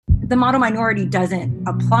the model minority doesn't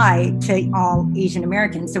apply to all Asian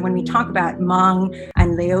Americans. So when we talk about Hmong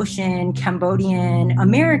and Laotian, Cambodian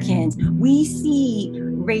Americans, we see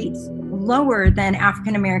rates lower than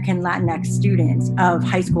African American Latinx students of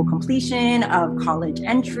high school completion, of college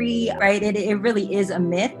entry, right? It really is a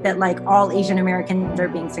myth that like all Asian Americans are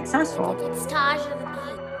being successful. It's Taj of the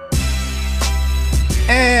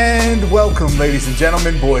And welcome, ladies and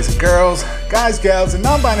gentlemen, boys and girls, guys, gals, and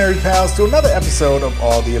non-binary pals to another episode of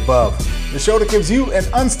All the Above, the show that gives you an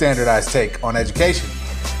unstandardized take on education.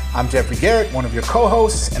 I'm Jeffrey Garrett, one of your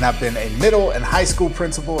co-hosts, and I've been a middle and high school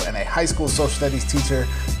principal and a high school social studies teacher.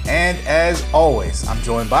 And as always, I'm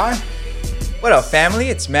joined by... What up, family?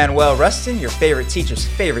 It's Manuel Rustin, your favorite teacher's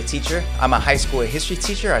favorite teacher. I'm a high school history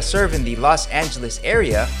teacher. I serve in the Los Angeles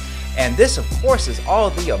area. And this, of course, is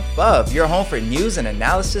All the Above, your home for news and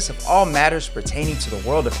analysis of all matters pertaining to the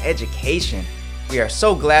world of education. We are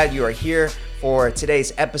so glad you are here for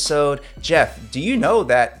today's episode. Jeff, do you know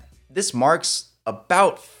that this marks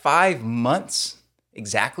about 5 months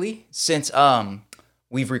exactly since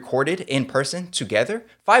we've recorded in person together?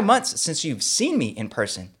 5 months since you've seen me in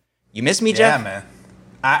person. You miss me, Jeff? Yeah, man.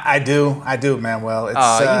 I do, Manuel. You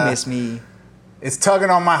miss me. It's tugging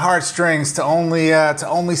on my heartstrings to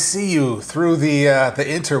only see you through the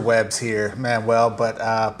interwebs here, Manuel. But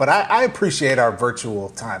I appreciate our virtual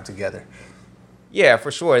time together. Yeah, for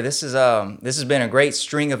sure. This has been a great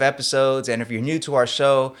string of episodes, and if you're new to our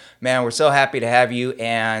show, man, we're so happy to have you.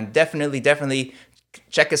 And definitely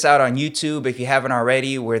check us out on YouTube if you haven't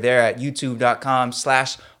already. We're there at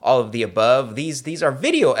youtube.com/alloftheabove. These are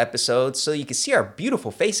video episodes, so you can see our beautiful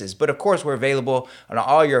faces. But of course, we're available on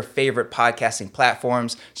all your favorite podcasting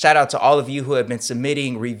platforms. Shout out to all of you who have been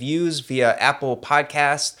submitting reviews via Apple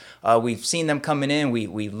Podcasts. We've seen them coming in.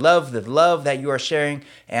 We love the love that you are sharing.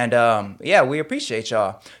 And we appreciate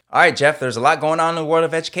y'all. All right, Jeff, there's a lot going on in the world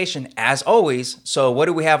of education, as always. So what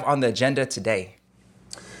do we have on the agenda today?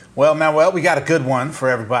 Well, Manuel, we got a good one for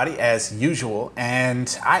everybody, as usual.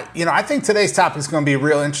 And I think today's topic is going to be a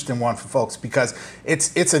real interesting one for folks because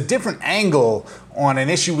it's a different angle on an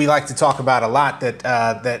issue we like to talk about a lot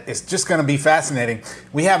that is just going to be fascinating.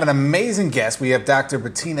 We have an amazing guest. We have Dr.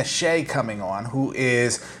 Bettina Shea coming on, who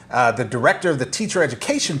is the director of the teacher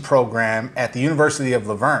education program at the University of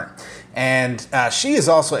La Verne. And she is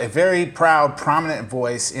also a very proud, prominent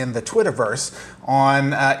voice in the Twitterverse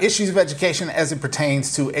on issues of education as it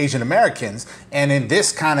pertains to Asian Americans. And in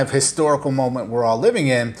this kind of historical moment we're all living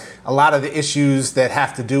in, a lot of the issues that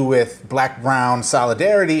have to do with Black-Brown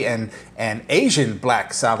solidarity and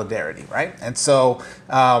Asian-Black solidarity, right? And so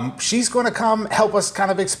she's going to come help us kind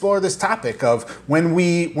of explore this topic of when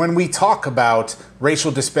we talk about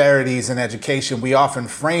racial disparities in education, we often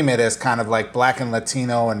frame it as kind of like Black and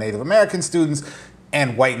Latino and Native American students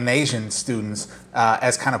and white and Asian students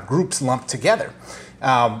as kind of groups lumped together.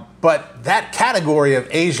 But that category of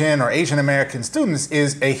Asian or Asian American students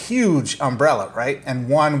is a huge umbrella, right? And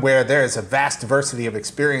one where there is a vast diversity of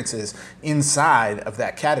experiences inside of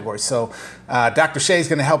that category. So Dr. Shea is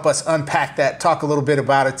going to help us unpack that, talk a little bit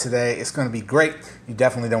about it today. It's going to be great. You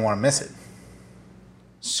definitely don't want to miss it.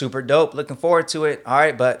 Super dope. Looking forward to it. All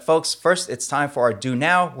right, but folks, first it's time for our Do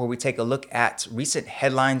Now, where we take a look at recent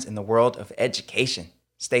headlines in the world of education.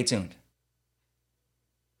 Stay tuned.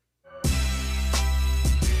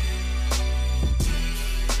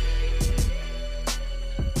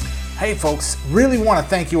 Hey folks, really want to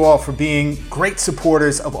thank you all for being great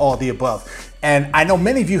supporters of All the Above. And I know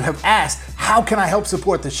many of you have asked, how can I help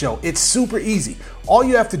support the show? It's super easy. All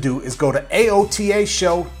you have to do is go to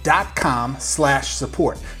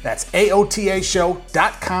aotashow.com/support. That's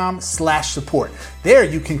aotashow.com/support. There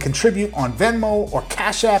you can contribute on Venmo or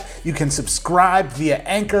Cash App. You can subscribe via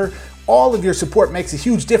Anchor. All of your support makes a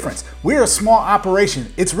huge difference. We're a small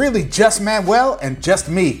operation. It's really just Manuel and just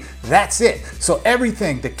me. That's it. So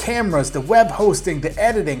everything, the cameras, the web hosting, the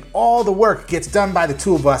editing, all the work gets done by the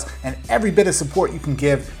two of us, and every bit of support you can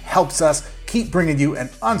give helps us keep bringing you an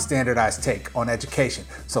unstandardized take on education.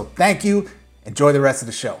 So thank you. Enjoy the rest of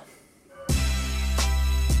the show.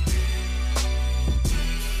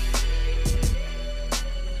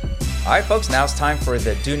 All right, folks, now it's time for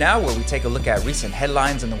the Do Now, where we take a look at recent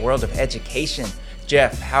headlines in the world of education.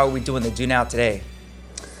 Jeff, how are we doing the Do Now today?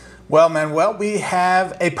 Well, Manuel, we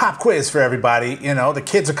have a pop quiz for everybody. You know, the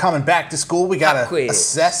kids are coming back to school. We got to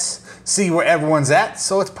assess, see where everyone's at.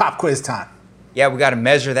 So it's pop quiz time. Yeah, we got to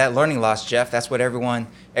measure that learning loss, Jeff. That's what everyone's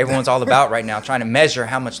all about right now, trying to measure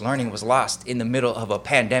how much learning was lost in the middle of a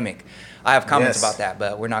pandemic. I have comments about that,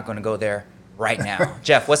 but we're not going to go there right now.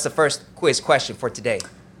 Jeff, what's the first quiz question for today?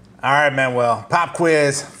 All right, Manuel. Pop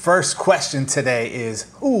quiz. First question today is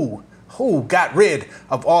who who got rid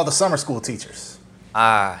of all the summer school teachers?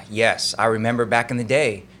 Yes. I remember back in the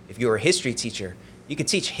day, if you were a history teacher, you could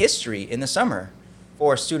teach history in the summer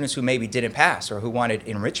for students who maybe didn't pass or who wanted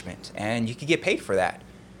enrichment, and you could get paid for that.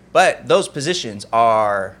 But those positions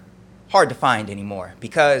are hard to find anymore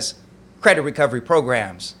because credit recovery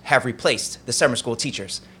programs have replaced the summer school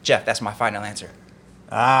teachers. Jeff, that's my final answer.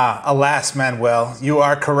 Alas, Manuel, you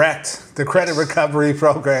are correct. The credit recovery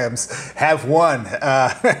programs have won,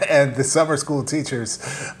 and the summer school teachers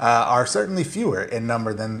are certainly fewer in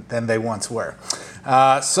number than they once were.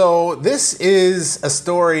 So this is a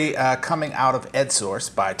story coming out of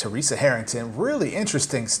EdSource by Teresa Harrington. Really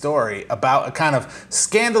interesting story about a kind of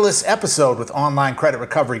scandalous episode with online credit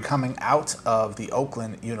recovery coming out of the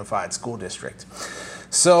Oakland Unified School District.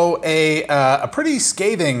 So a pretty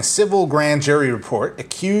scathing civil grand jury report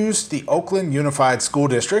accused the Oakland Unified School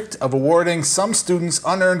District of awarding some students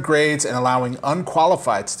unearned grades and allowing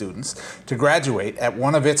unqualified students to graduate at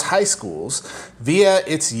one of its high schools via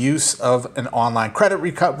its use of an online credit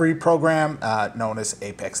recovery program known as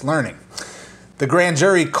Apex Learning. The grand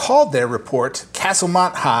jury called their report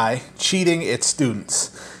Castlemont High Cheating Its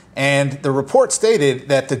Students. And the report stated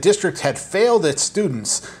that the district had failed its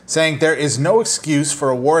students, saying there is no excuse for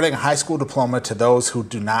awarding a high school diploma to those who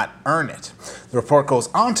do not earn it. The report goes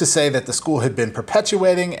on to say that the school had been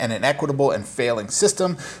perpetuating an inequitable and failing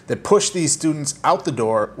system that pushed these students out the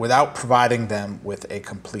door without providing them with a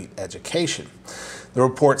complete education. The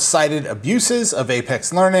report cited abuses of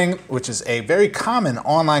Apex Learning, which is a very common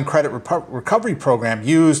online credit recovery program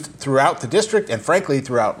used throughout the district and frankly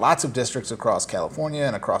throughout lots of districts across California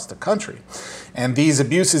and across the country. And these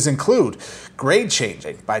abuses include grade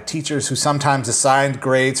changing by teachers who sometimes assigned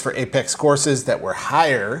grades for Apex courses that were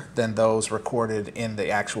higher than those recorded in the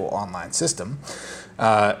actual online system.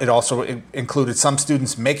 It also included some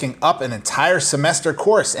students making up an entire semester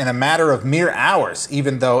course in a matter of mere hours,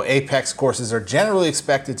 even though Apex courses are generally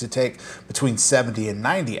expected to take between 70 and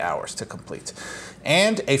 90 hours to complete.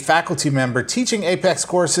 And a faculty member teaching Apex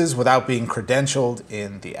courses without being credentialed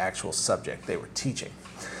in the actual subject they were teaching.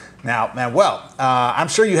 Now, Manuel, I'm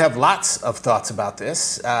sure you have lots of thoughts about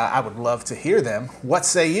this. I would love to hear them. What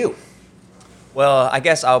say you? Well, I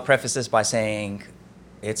guess I'll preface this by saying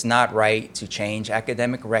it's not right to change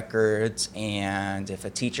academic records, and if a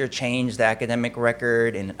teacher changed the academic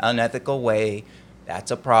record in an unethical way,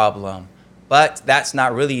 that's a problem. But that's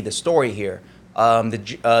not really the story here.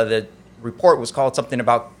 The report was called something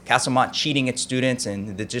about Castlemont cheating its students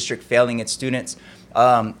and the district failing its students.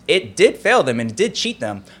 It did fail them and it did cheat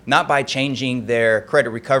them, not by changing their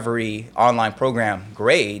credit recovery online program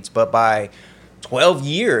grades, but by 12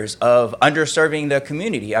 years of underserving the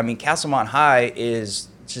community. I mean, Castlemont High is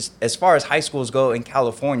just, as far as high schools go in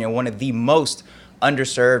California, one of the most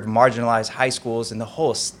underserved, marginalized high schools in the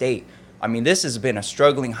whole state. I mean, this has been a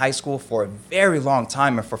struggling high school for a very long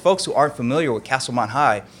time. And for folks who aren't familiar with Castlemont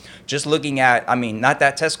High, just looking at, I mean, not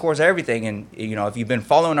that test scores are everything. And, you know, if you've been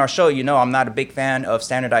following our show, you know I'm not a big fan of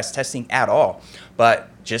standardized testing at all. But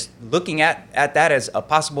just looking at that as a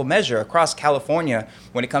possible measure across California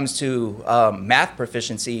when it comes to math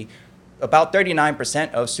proficiency, about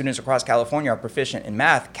 39% of students across California are proficient in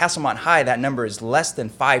math. Castlemont High, that number is less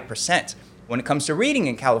than 5%. When it comes to reading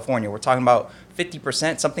in California, we're talking about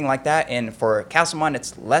 50%, something like that. And for Castlemont,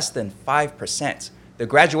 it's less than 5%. The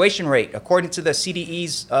graduation rate, according to the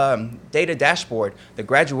CDE's data dashboard, the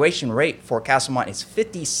graduation rate for Castlemont is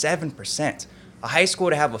 57%. A high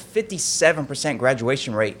school to have a 57%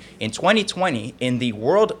 graduation rate in 2020 in the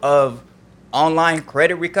world of online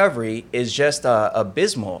credit recovery is just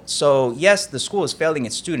abysmal. So yes, the school is failing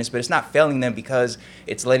its students, but it's not failing them because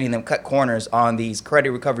it's letting them cut corners on these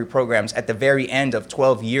credit recovery programs at the very end of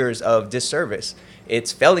 12 years of disservice.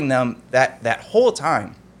 It's failing them that whole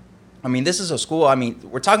time. I mean, this is a school, I mean,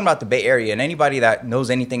 we're talking about the Bay Area, and anybody that knows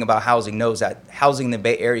anything about housing knows that housing in the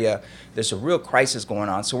Bay Area, there's a real crisis going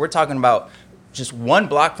on. So we're talking about just one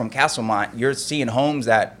block from Castlemont, you're seeing homes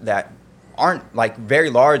that aren't like very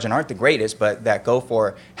large and aren't the greatest, but that go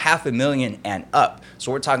for $500,000 and up.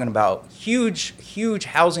 So we're talking about huge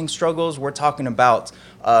housing struggles. We're talking about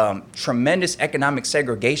tremendous economic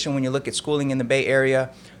segregation when you look at schooling in the Bay Area.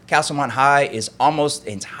 Castlemont High is almost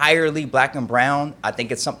entirely black and brown. I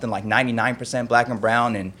think it's something like 99% black and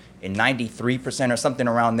brown and 93% or something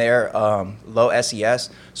around there, low SES.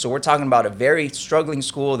 So we're talking about a very struggling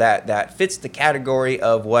school that fits the category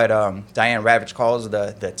of what Diane Ravitch calls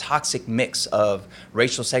the toxic mix of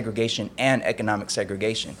racial segregation and economic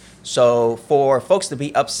segregation. So for folks to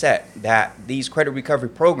be upset that these credit recovery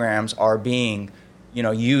programs are being,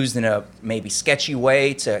 used in a maybe sketchy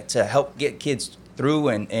way to help get kids through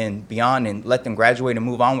and beyond and let them graduate and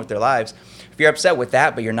move on with their lives. If you're upset with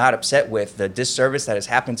that, but you're not upset with the disservice that has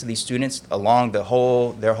happened to these students along their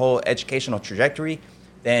whole educational trajectory,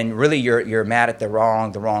 then really you're mad at the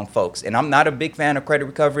wrong folks. And I'm not a big fan of credit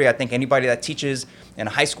recovery. I think anybody that teaches in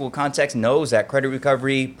a high school context knows that credit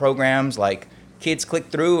recovery programs, like, kids click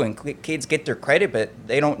through and kids get their credit, but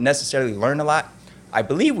they don't necessarily learn a lot. I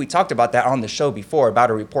believe we talked about that on the show before, about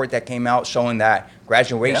a report that came out showing that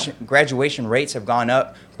graduation rates have gone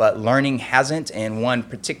up, but learning hasn't. And one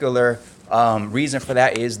particular reason for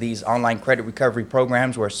that is these online credit recovery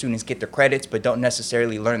programs where students get their credits but don't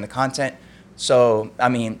necessarily learn the content. So, I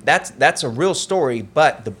mean, that's a real story,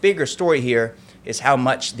 but the bigger story here is how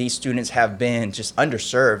much these students have been just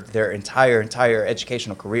underserved their entire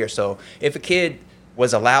educational career. So if a kid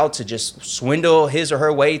was allowed to just swindle his or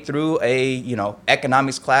her way through a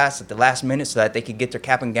economics class at the last minute so that they could get their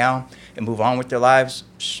cap and gown and move on with their lives,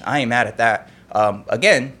 I ain't mad at that.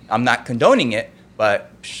 Again, I'm not condoning it, but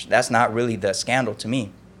that's not really the scandal to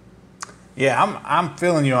me. Yeah, I'm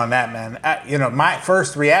feeling you on that, man. My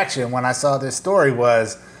first reaction when I saw this story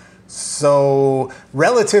was, so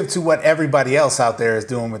relative to what everybody else out there is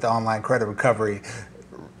doing with online credit recovery,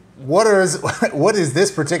 what is this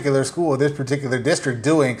particular school, this particular district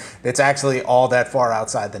doing that's actually all that far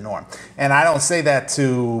outside the norm? And I don't say that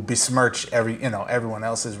to besmirch everyone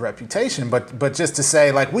else's reputation, but just to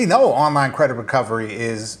say, like, we know online credit recovery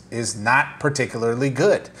is not particularly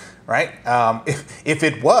good, right? If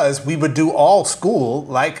it was, we would do all school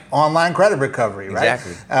like online credit recovery, right?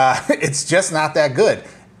 Exactly. It's just not that good.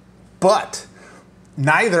 But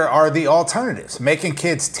neither are the alternatives. Making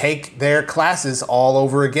kids take their classes all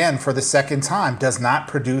over again for the second time does not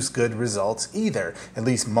produce good results either, at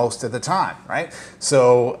least most of the time, right?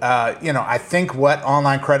 So, I think what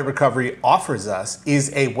online credit recovery offers us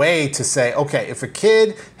is a way to say, okay, if a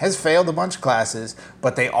kid has failed a bunch of classes,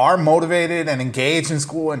 but they are motivated and engaged in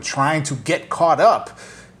school and trying to get caught up,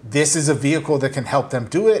 this is a vehicle that can help them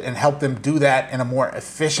do it and help them do that in a more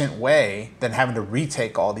efficient way than having to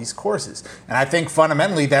retake all these courses. And I think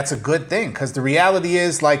fundamentally that's a good thing, because the reality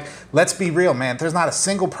is, like, let's be real, man. There's not a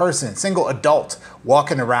single adult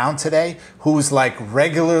walking around today who's like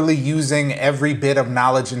regularly using every bit of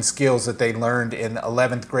knowledge and skills that they learned in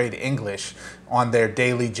 11th grade English on their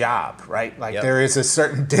daily job, right? Like, yep. There is a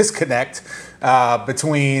certain disconnect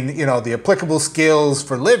between, the applicable skills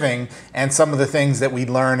for living and some of the things that we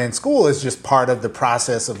learn in school is just part of the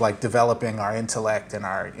process of, like, developing our intellect and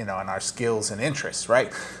our, and our skills and interests,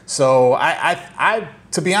 right? So I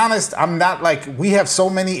to be honest, I'm not like, we have so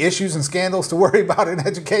many issues and scandals to worry about in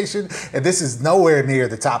education, and this is nowhere near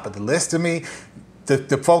the top of the list to me.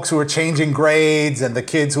 The folks who are changing grades and the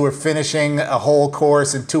kids who are finishing a whole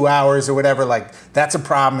course in 2 hours or whatever, like, that's a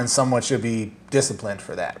problem and someone should be disciplined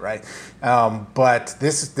for that, right? But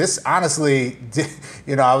this honestly,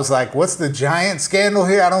 I was like, what's the giant scandal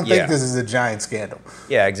here? I don't think this is a giant scandal.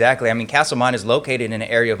 Yeah, exactly. I mean, Castlemont is located in an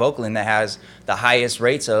area of Oakland that has the highest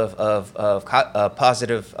rates of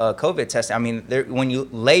positive COVID testing. I mean, when you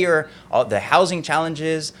layer all the housing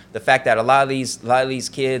challenges, the fact that a lot of these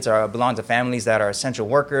kids belong to families that are essential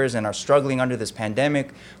workers and are struggling under this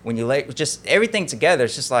pandemic, when you lay just everything together,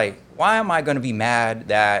 it's just like, why am I going to be mad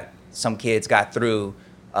that some kids got through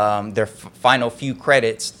their final few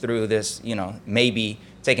credits through this, maybe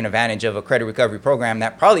taking advantage of a credit recovery program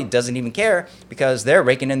that probably doesn't even care, because they're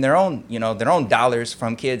raking in their own dollars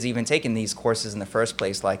from kids even taking these courses in the first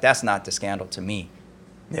place. Like, that's not the scandal to me.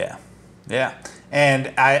 Yeah.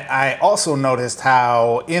 And I also noticed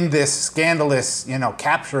how in this scandalous,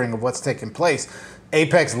 capturing of what's taking place,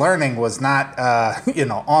 Apex Learning was not,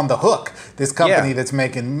 on the hook. This company that's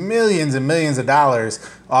making millions and millions of dollars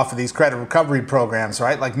off of these credit recovery programs,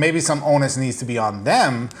 right? Like, maybe some onus needs to be on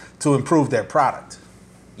them to improve their product.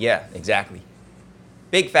 Yeah, exactly.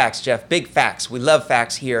 Big facts, Jeff. Big facts. We love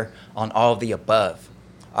facts here on All of the Above.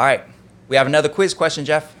 All right. We have another quiz question,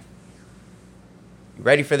 Jeff. You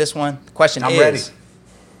ready for this one? The question is, ready.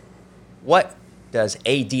 What does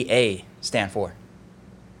ADA stand for?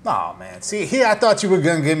 Oh, man. See, here I thought you were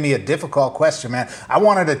going to give me a difficult question, man. I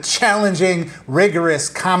wanted a challenging, rigorous,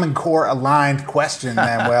 Common Core aligned question,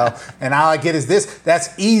 Manuel. And all I get is this.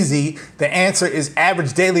 That's easy. The answer is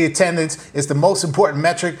average daily attendance. It's the most important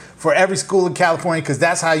metric for every school in California, because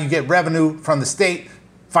that's how you get revenue from the state.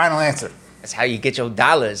 Final answer. That's how you get your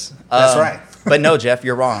dollars. That's right. But no, Jeff,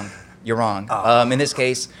 you're wrong. You're wrong. In this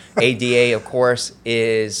case, ADA, of course,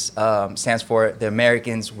 stands for the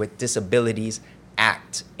Americans with Disabilities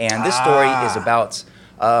Act. And this story is about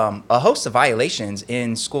a host of violations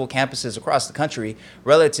in school campuses across the country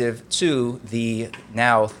relative to the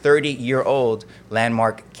now 30-year-old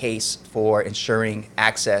landmark case for ensuring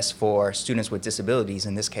access for students with disabilities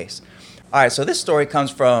in this case. All right, so this story comes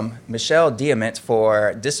from Michelle Diamant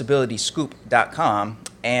for DisabilityScoop.com,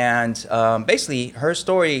 and basically her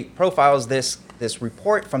story profiles this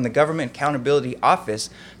report from the Government Accountability Office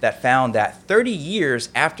that found that 30 years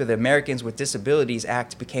after the Americans with Disabilities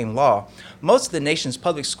Act became law, most of the nation's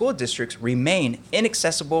public school districts remain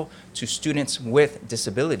inaccessible to students with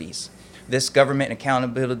disabilities. This Government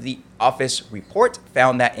Accountability Office report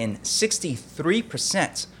found that in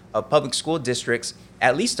 63% of public school districts,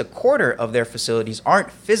 at least a quarter of their facilities aren't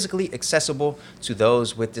physically accessible to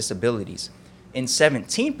those with disabilities. In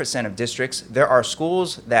 17% of districts, there are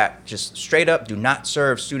schools that just straight up do not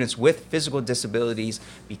serve students with physical disabilities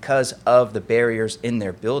because of the barriers in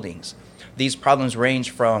their buildings. These problems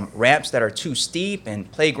range from ramps that are too steep and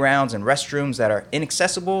playgrounds and restrooms that are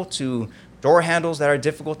inaccessible to door handles that are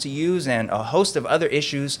difficult to use, and a host of other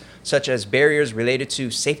issues such as barriers related to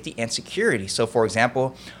safety and security. So for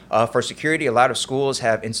example, for security, a lot of schools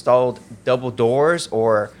have installed double doors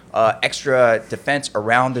or extra defense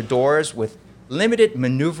around the doors with limited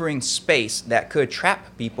maneuvering space that could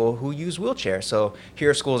trap people who use wheelchairs. So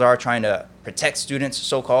here schools are trying to protect students,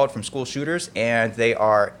 so-called, from school shooters, and they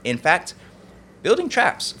are in fact building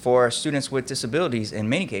traps for students with disabilities in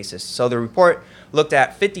many cases. So the report looked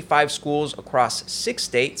at 55 schools across 6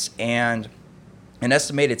 states, and an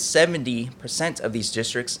estimated 70% of these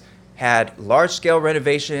districts had large-scale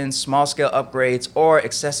renovations, small-scale upgrades, or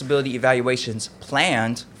accessibility evaluations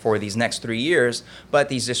planned for these next 3 years, but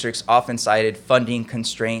these districts often cited funding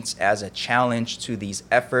constraints as a challenge to these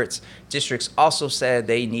efforts. Districts also said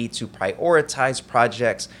they need to prioritize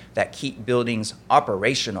projects that keep buildings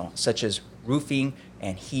operational, such as roofing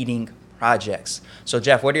and heating projects. So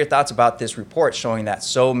Jeff, what are your thoughts about this report showing that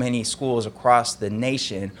so many schools across the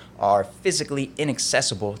nation are physically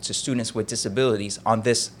inaccessible to students with disabilities on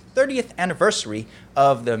this 30th anniversary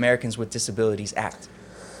of the Americans with Disabilities Act?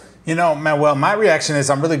 You know, Manuel, my reaction is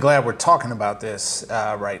I'm really glad we're talking about this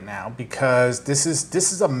right now, because this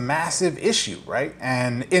is a massive issue, right?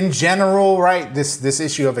 And in general, right, this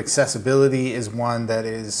issue of accessibility is one that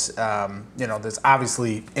is, that's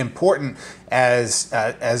obviously important as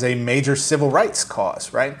a major civil rights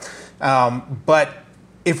cause, right? But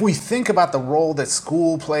if we think about the role that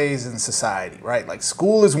school plays in society, right? Like,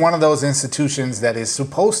 school is one of those institutions that is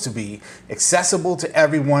supposed to be accessible to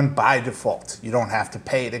everyone by default. You don't have to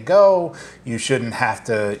pay to go. You shouldn't have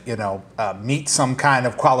to, meet some kind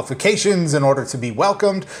of qualifications in order to be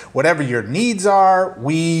welcomed. Whatever your needs are,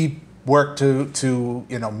 we work to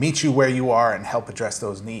meet you where you are and help address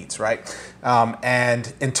those needs, right?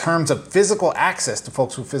 And in terms of physical access to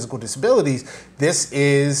folks with physical disabilities, this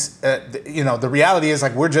is, the reality is,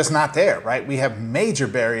 like, we're just not there, right? We have major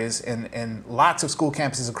barriers in lots of school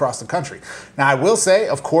campuses across the country. Now, I will say,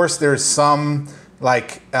 of course, there's some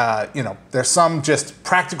there's some just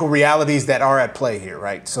practical realities that are at play here,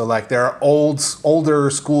 right? So, like, there are older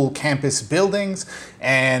school campus buildings,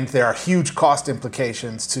 and there are huge cost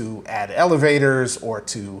implications to add elevators or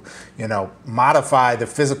to, modify the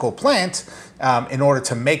physical plant in order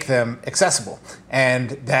to make them accessible.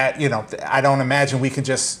 And that, I don't imagine we can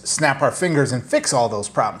just snap our fingers and fix all those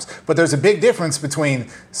problems. But there's a big difference between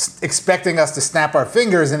expecting us to snap our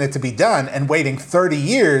fingers and it to be done and waiting 30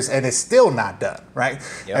 years and it's still not done, right?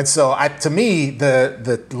 Yep. And so to me,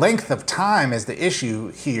 the length of time is the issue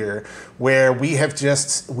here, where we have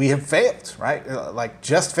failed, right?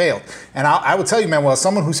 Just failed. And I would tell you, Manuel,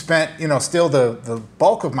 someone who spent, still the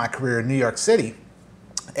bulk of my career in New York City,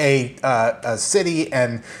 a city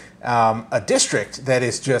and a district that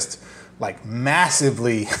is just like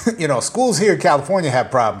massively, schools here in California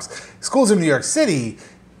have problems. Schools in New York City,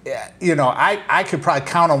 I could probably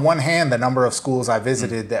count on one hand the number of schools I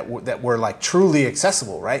visited that were like truly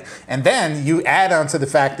accessible, right? And then you add on to the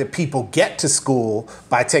fact that people get to school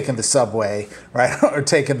by taking the subway, right, or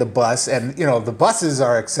taking the bus, and the buses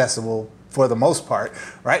are accessible for the most part,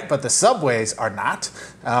 right? But the subways are not.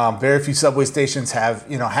 Very few subway stations have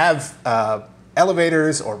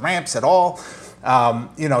elevators or ramps at all.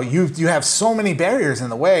 You have so many barriers in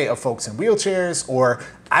the way of folks in wheelchairs. Or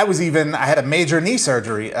I had a major knee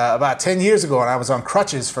surgery about 10 years ago, and I was on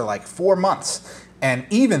crutches for like 4 months. And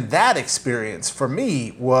even that experience for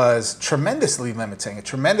me was tremendously limiting and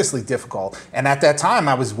tremendously difficult. And at that time,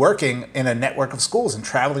 I was working in a network of schools and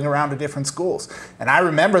traveling around to different schools. And I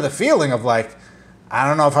remember the feeling of like, I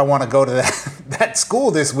don't know if I want to go to that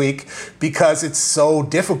school this week because it's so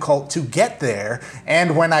difficult to get there.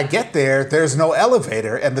 And when I get there, there's no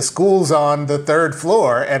elevator and the school's on the 3rd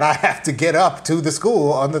floor and I have to get up to the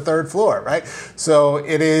school on the 3rd floor, right? So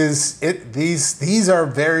these are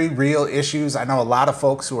very real issues. I know a lot of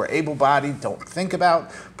folks who are able-bodied don't think about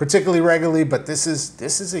particularly regularly, but this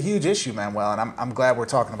is a huge issue, Manuel, and I'm glad we're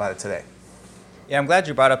talking about it today. Yeah, I'm glad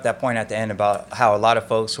you brought up that point at the end about how a lot of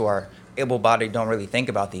folks who are able-bodied don't really think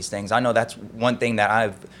about these things. I know that's one thing that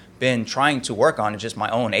I've been trying to work on, is just my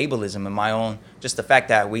own ableism and my own, just the fact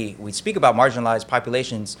that we speak about marginalized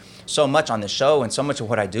populations so much on the show, and so much of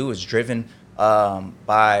what I do is driven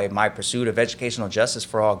by my pursuit of educational justice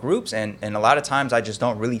for all groups. And a lot of times I just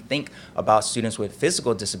don't really think about students with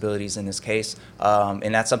physical disabilities in this case.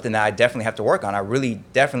 And that's something that I definitely have to work on. I really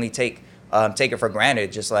definitely take it for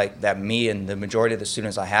granted, just like that me and the majority of the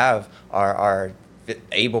students I have are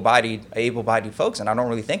able-bodied folks, and I don't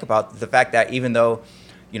really think about the fact that even though,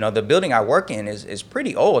 the building I work in is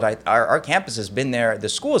pretty old. Our campus has been there, the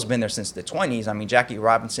school has been there since the 20s. I mean, Jackie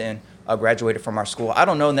Robinson graduated from our school. I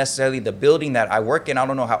don't know necessarily the building that I work in. I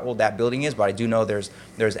don't know how old that building is, but I do know there's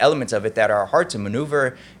elements of it that are hard to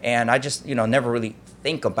maneuver, and I just, never really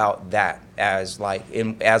think about that as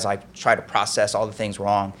as I try to process all the things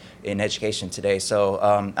wrong in education today. So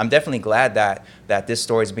I'm definitely glad that this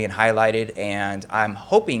story is being highlighted, and I'm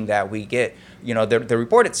hoping that we get, the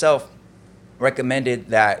report itself recommended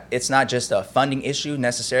that it's not just a funding issue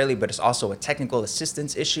necessarily, but it's also a technical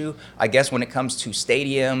assistance issue. I guess when it comes to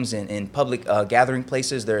stadiums and public gathering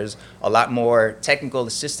places, there's a lot more technical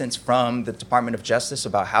assistance from the Department of Justice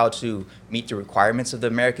about how to meet the requirements of the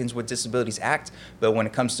Americans with Disabilities Act. But when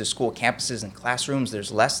it comes to school campuses and classrooms,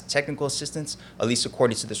 there's less technical assistance, at least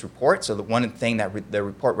according to this report. So the one thing that the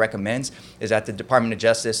report recommends is that the Department of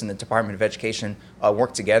Justice and the Department of Education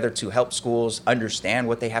work together to help schools understand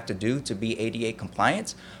what they have to do to be ADA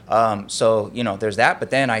compliant. So, there's that.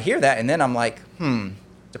 But then I hear that, and then I'm like,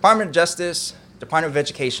 Department of Justice, Department of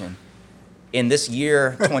Education, in this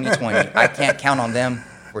year 2020, I can't count on them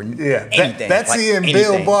for anything. Betsy and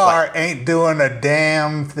Bill Barr ain't doing a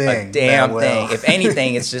damn thing. A damn thing. If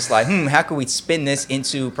anything, it's just like, how can we spin this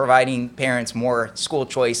into providing parents more school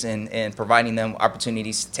choice and providing them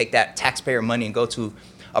opportunities to take that taxpayer money and go to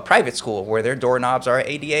a private school where their doorknobs are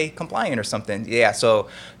ADA compliant or something. Yeah, so,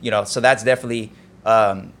 so that's definitely,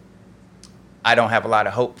 I don't have a lot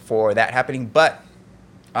of hope for that happening, but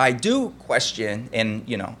I do question, and,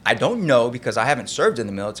 I don't know because I haven't served in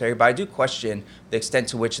the military, but I do question the extent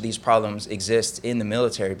to which these problems exist in the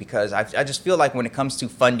military, because I just feel like when it comes to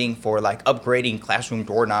funding for upgrading classroom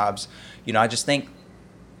doorknobs, I just think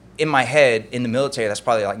in my head in the military, that's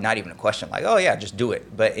probably not even a question, oh yeah, just do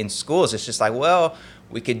it. But in schools, it's just well,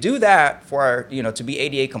 we could do that for to be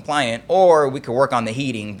ADA compliant, or we could work on the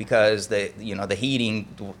heating because the heating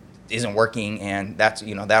isn't working, and that's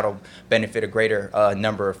that'll benefit a greater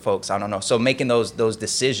number of folks. I don't know. So making those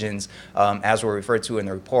decisions, as were referred to in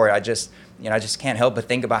the report, I just can't help but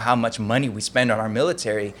think about how much money we spend on our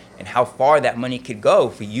military and how far that money could go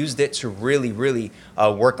if we used it to really, really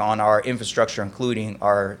work on our infrastructure, including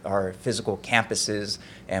our physical campuses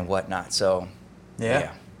and whatnot. So,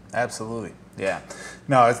 yeah. Absolutely. Yeah.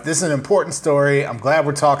 No, this is an important story. I'm glad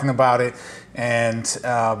we're talking about it. And,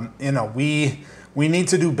 we need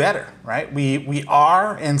to do better, right? We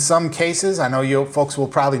are in some cases. I know you folks will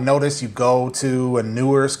probably notice, you go to a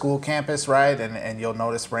newer school campus, right? And you'll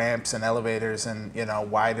notice ramps and elevators and,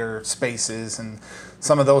 wider spaces and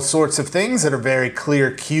some of those sorts of things that are very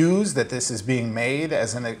clear cues that this is being made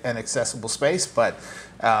as an accessible space. But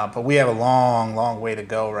we have a long, long way to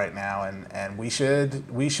go right now, and we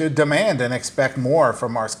should demand and expect more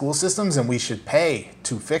from our school systems, and we should pay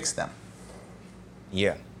to fix them.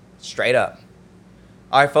 Yeah, straight up.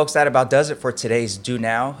 All right, folks, that about does it for today's Do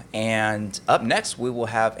Now. And up next, we will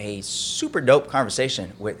have a super dope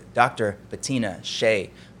conversation with Dr. Bettina Shea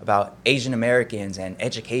about Asian Americans and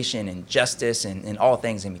education and justice and all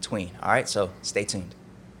things in between. All right, so stay tuned.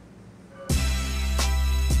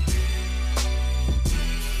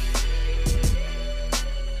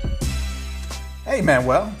 Hey,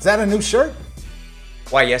 Manuel, is that a new shirt?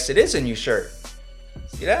 Why, yes, it is a new shirt.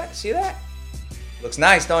 See that? See that? Looks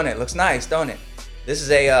nice, don't it? Looks nice, don't it? This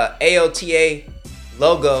is a AOTA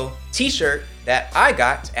logo t-shirt that I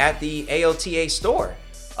got at the AOTA store.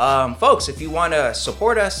 Folks, if you want to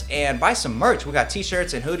support us and buy some merch, we got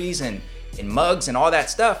t-shirts and hoodies and mugs and all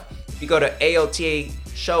that stuff. If you go to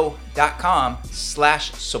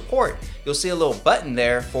aotashow.com/support, you'll see a little button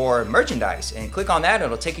there for merchandise, and click on that.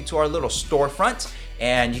 It'll take you to our little storefront,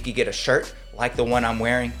 and you can get a shirt like the one I'm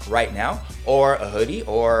wearing right now, or a hoodie,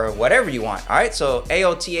 or whatever you want. All right, so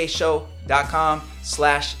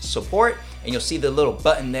aotashow.com/support, and you'll see the little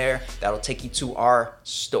button there that'll take you to our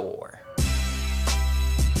store.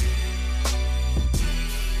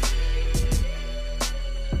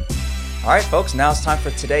 All right, folks, now it's time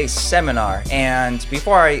for today's seminar. And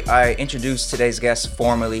before I introduce today's guest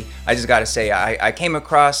formally, I just got to say I came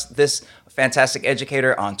across this fantastic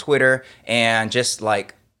educator on Twitter, and just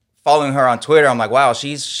like following her on Twitter, I'm like, wow,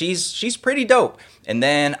 she's pretty dope. And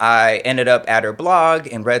then I ended up at her blog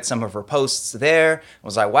and read some of her posts there. I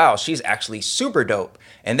was like, wow, she's actually super dope.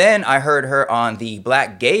 And then I heard her on the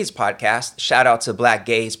Black Gaze podcast. Shout out to Black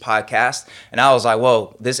Gaze podcast. And I was like,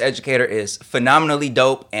 whoa, this educator is phenomenally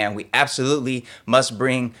dope. And we absolutely must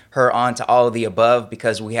bring her on to All of the Above,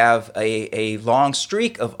 because we have a long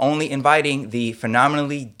streak of only inviting the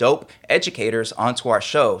phenomenally dope educators onto our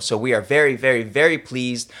show. So we are very, very, very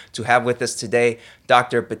pleased to have with us today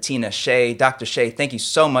Dr. Bettina Shea. Dr. Shea, thank you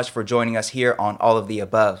so much for joining us here on All of the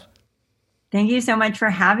Above. Thank you so much for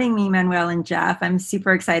having me, Manuel and Jeff. I'm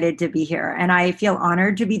super excited to be here. And I feel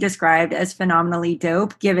honored to be described as phenomenally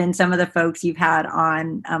dope, given some of the folks you've had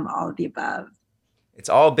on All of the Above. It's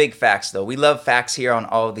all big facts, though. We love facts here on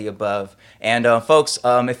All of the Above. And folks,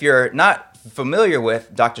 if you're not familiar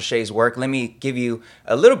with Dr. Shea's work, let me give you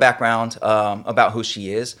a little background about who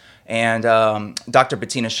she is. And Dr.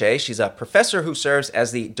 Bettina Shea, she's a professor who serves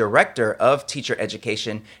as the Director of Teacher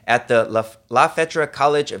Education at the La Fetra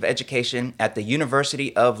College of Education at the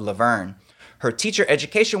University of La Verne. Her teacher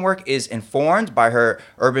education work is informed by her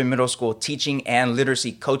urban middle school teaching and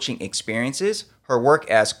literacy coaching experiences, her work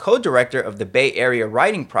as co-director of the Bay Area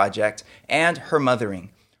Writing Project, and her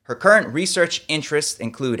mothering. Her current research interests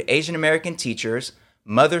include Asian American teachers,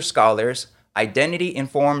 mother scholars,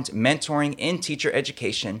 identity-informed mentoring in teacher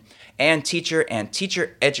education, and teacher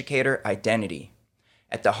educator identity.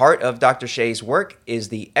 At the heart of Dr. Shea's work is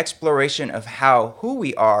the exploration of how who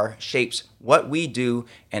we are shapes what we do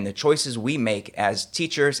and the choices we make as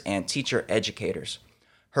teachers and teacher educators.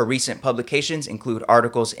 Her recent publications include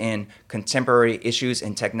articles in Contemporary Issues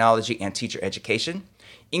in Technology and Teacher Education,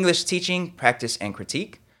 English Teaching, Practice and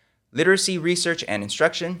Critique, Literacy Research and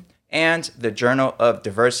Instruction, and the Journal of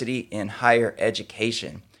Diversity in Higher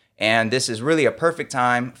Education. And this is really a perfect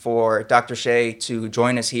time for Dr. Shea to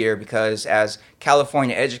join us here, because as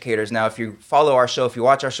California educators, now if you follow our show, if you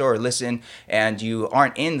watch our show or listen, and you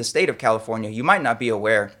aren't in the state of California, you might not be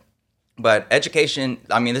aware. But education,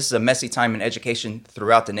 I mean, this is a messy time in education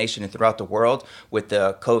throughout the nation and throughout the world, with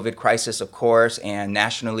the COVID crisis, of course, and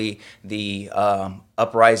nationally the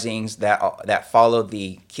uprisings that followed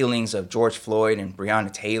the killings of George Floyd and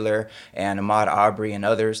Breonna Taylor and Ahmaud Arbery and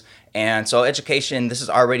others. And so education, this is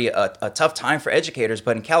already a tough time for educators,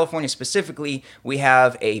 but in California specifically, we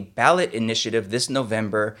have a ballot initiative this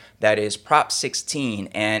November that is Prop 16,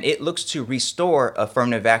 and it looks to restore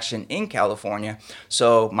affirmative action in California.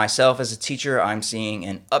 So myself as a teacher, I'm seeing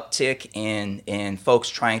an uptick in folks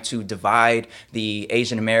trying to divide the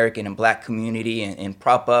Asian American and Black community and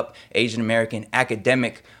prop up Asian American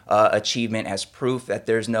academic achievement as proof that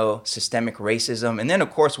there's no systemic racism. And then, of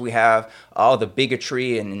course, we have all the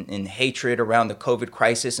bigotry and hatred around the COVID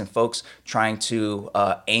crisis, and folks trying to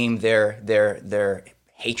aim their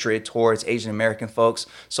hatred towards Asian American folks.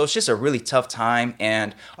 So it's just a really tough time.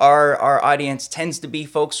 And our audience tends to be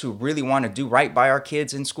folks who really want to do right by our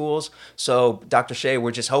kids in schools. So Dr. Shea,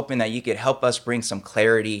 we're just hoping that you could help us bring some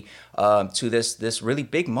clarity to this really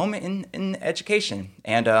big moment in education.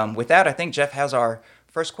 And with that, I think Jeff has our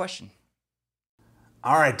first question.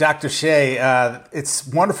 All right, Dr. Shea, it's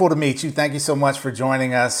wonderful to meet you. Thank you so much for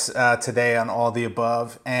joining us today on All the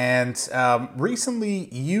Above. And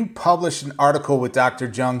recently, you published an article with Dr.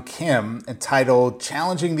 Jung Kim entitled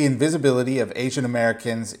Challenging the Invisibility of Asian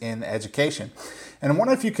Americans in Education. And I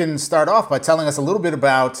wonder if you can start off by telling us a little bit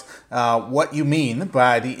about what you mean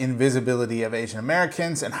by the invisibility of Asian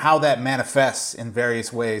Americans and how that manifests in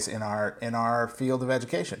various ways in our field of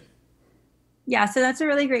education. Yeah, so that's a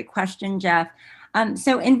really great question, Jeff.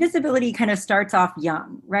 So invisibility kind of starts off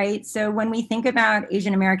young, right? So when we think about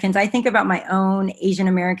Asian Americans, I think about my own Asian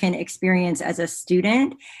American experience as a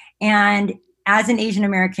student and as an Asian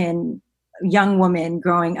American young woman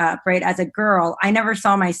growing up, right? As a girl, I never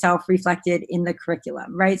saw myself reflected in the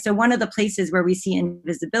curriculum, right? So one of the places where we see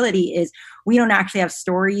invisibility is we don't actually have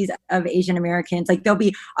stories of Asian Americans. Like there'll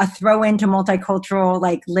be a throw into multicultural,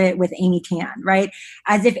 like lit with Amy Tan, right?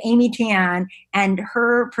 As if Amy Tan and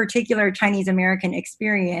her particular Chinese American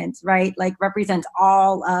experience, right? Like represents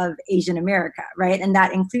all of Asian America, right? And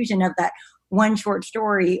that inclusion of that one short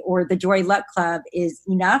story or the Joy Luck Club is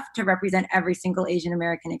enough to represent every single Asian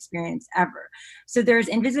American experience ever. So there's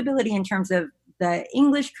invisibility in terms of the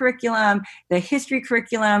English curriculum, the history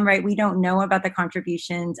curriculum, right? We don't know about the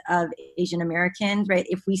contributions of Asian Americans, right?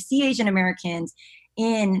 If we see Asian Americans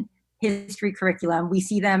in history curriculum, we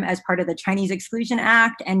see them as part of the Chinese Exclusion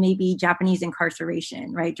Act and maybe Japanese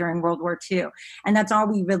incarceration, right, during World War II. And that's all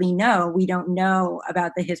we really know. We don't know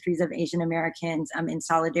about the histories of Asian Americans in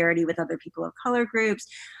solidarity with other people of color groups,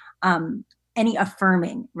 any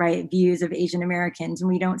affirming, right, views of Asian Americans. And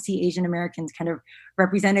we don't see Asian Americans kind of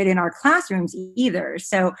represented in our classrooms either.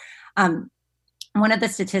 So one of the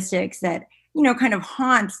statistics that kind of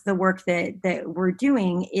haunts the work that we're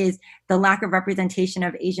doing is the lack of representation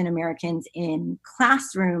of Asian Americans in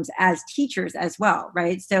classrooms as teachers as well,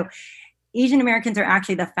 right? So Asian Americans are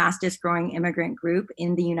actually the fastest growing immigrant group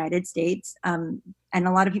in the United States. And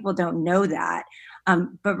a lot of people don't know that.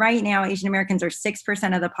 But right now, Asian Americans are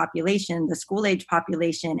 6% of the population, the school age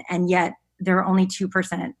population, and yet there are only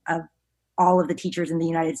 2% of all of the teachers in the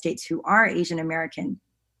United States who are Asian American.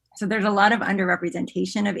 So there's a lot of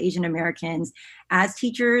underrepresentation of Asian Americans as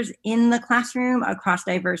teachers in the classroom across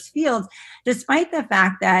diverse fields, despite the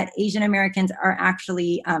fact that Asian Americans are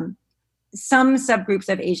actually, some subgroups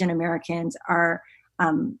of Asian Americans are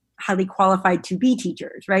highly qualified to be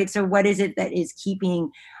teachers, right? So what is it that is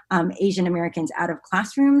keeping Asian Americans out of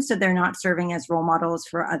classrooms so they're not serving as role models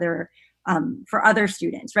for other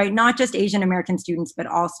students, right? Not just Asian American students, but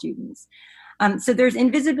all students. So there's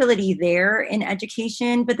invisibility there in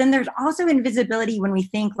education, but then there's also invisibility when we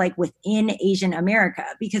think like within Asian America,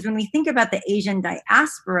 because when we think about the Asian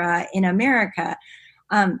diaspora in America,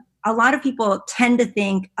 a lot of people tend to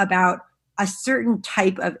think about a certain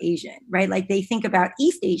type of Asian, right? Like they think about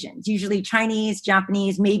East Asians, usually Chinese,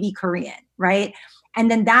 Japanese, maybe Korean, right?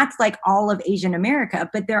 And then that's like all of Asian America,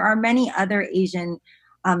 but there are many other Asian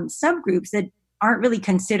subgroups that aren't really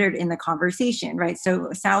considered in the conversation, right?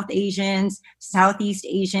 So South Asians, Southeast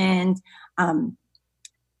Asians,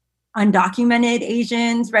 undocumented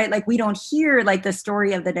Asians, right? Like we don't hear like the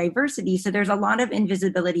story of the diversity. So there's a lot of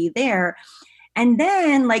invisibility there. And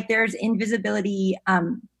then like there's invisibility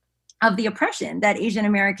of the oppression that Asian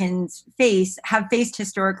Americans have faced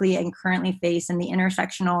historically and currently face, and the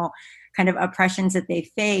intersectional kind of oppressions that they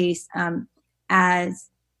face as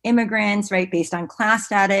immigrants, right, based on class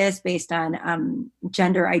status, based on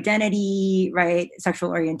gender identity, right, sexual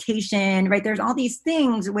orientation, right? There's all these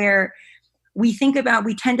things where we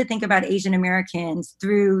tend to think about Asian Americans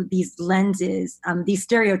through these lenses, these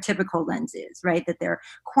stereotypical lenses, right? That they're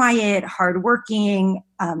quiet, hardworking,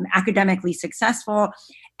 academically successful,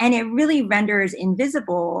 and it really renders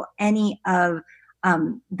invisible any of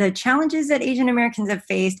the challenges that Asian Americans have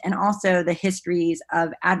faced, and also the histories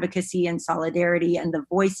of advocacy and solidarity and the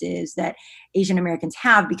voices that Asian Americans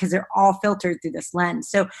have, because they're all filtered through this lens.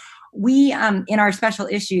 So we, in our special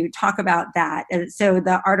issue, talk about that. So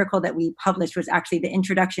the article that we published was actually the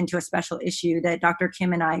introduction to a special issue that Dr.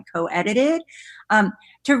 Kim and I co-edited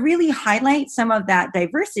to really highlight some of that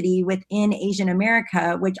diversity within Asian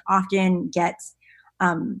America, which often gets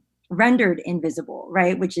rendered invisible,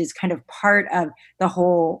 right? Which is kind of part of the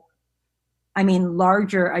whole,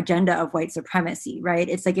 larger agenda of white supremacy, right?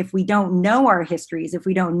 It's like if we don't know our histories, if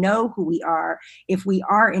we don't know who we are, if we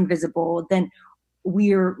are invisible, then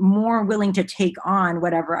we're more willing to take on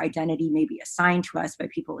whatever identity may be assigned to us by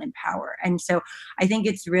people in power. And so I think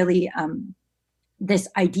it's really this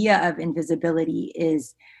idea of invisibility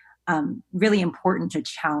is really important to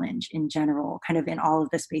challenge in general, kind of in all of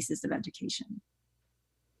the spaces of education.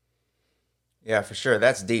 Yeah, for sure.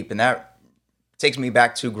 That's deep. And that takes me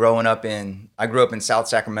back to I grew up in South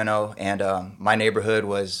Sacramento, and my neighborhood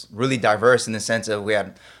was really diverse in the sense of we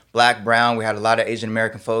had Black, brown, we had a lot of Asian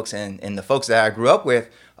American folks, and the folks that I grew up with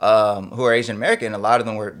who are Asian American, a lot of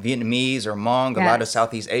them were Vietnamese or Hmong, Yes. a lot of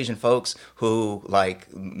Southeast Asian folks who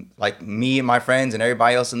like me and my friends and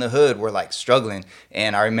everybody else in the hood were like struggling.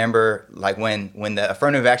 And I remember like when the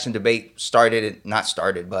affirmative action debate was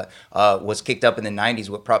kicked up in the 90s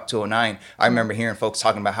with Prop 209, I remember hearing folks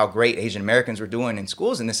talking about how great Asian Americans were doing in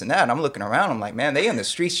schools and this and that. And I'm looking around, I'm like, man, they in the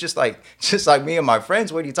streets just like me and my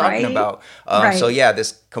friends. What are you talking Right. about? Right. So yeah,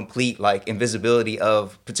 this complete like invisibility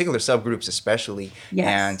of particular subgroups especially.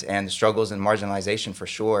 Yes. And the struggles and marginalization for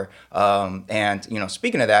sure. And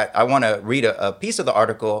speaking of that, I want to read a piece of the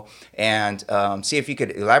article and see if you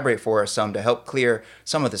could elaborate for us some to help clear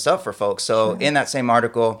some of this up for folks. So Sure. in that same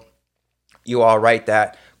article, you all write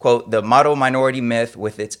that, Quote, the model minority myth,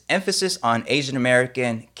 with its emphasis on Asian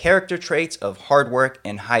American character traits of hard work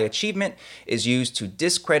and high achievement, is used to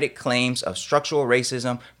discredit claims of structural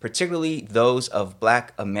racism, particularly those of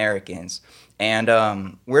Black Americans.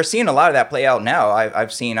 And we're seeing a lot of that play out now.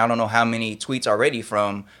 I've seen, I don't know how many tweets already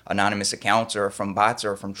from anonymous accounts or from bots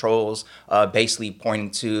or from trolls, basically pointing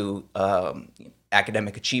to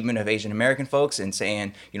academic achievement of Asian American folks and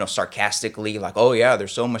saying, sarcastically, like, oh yeah,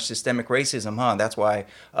 there's so much systemic racism, huh? That's why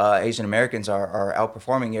Asian Americans are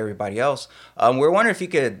outperforming everybody else. We're wondering if you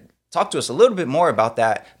could talk to us a little bit more about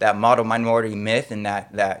that model minority myth and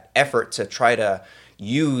that effort to try to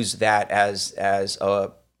use that as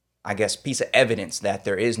a, I guess, piece of evidence that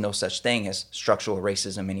there is no such thing as structural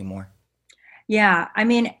racism anymore. Yeah, I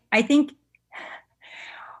mean, I think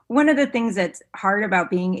one of the things that's hard about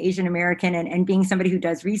being Asian American and being somebody who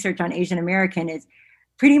does research on Asian American is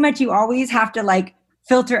pretty much you always have to like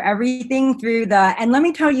filter everything through and let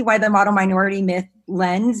me tell you why the model minority myth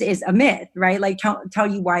lens is a myth, right? Like tell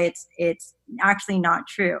you why it's actually not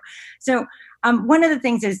true. So one of the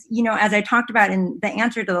things is, as I talked about in the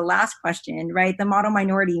answer to the last question, right, the model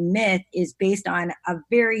minority myth is based on a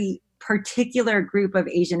very particular group of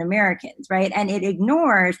Asian Americans, right? And it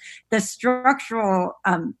ignores the structural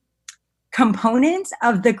components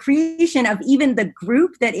of the creation of even the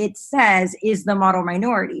group that it says is the model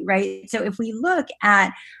minority, right? So if we look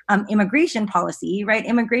at immigration policy, right,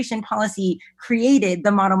 immigration policy created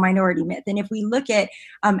the model minority myth. And if we look at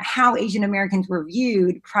how Asian Americans were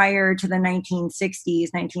viewed prior to the 1960s,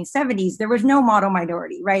 1970s, there was no model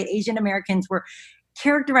minority, right? Asian Americans were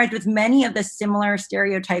characterized with many of the similar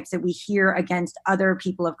stereotypes that we hear against other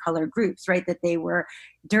people of color groups, right? That they were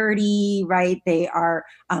dirty, right? They are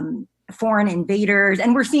foreign invaders.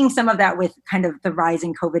 And we're seeing some of that with kind of the rise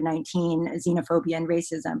in COVID-19, xenophobia and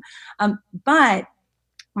racism. But,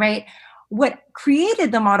 right, what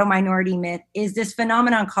created the model minority myth is this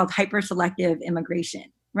phenomenon called hyperselective immigration,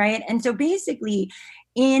 right? And so basically,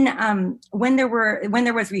 when there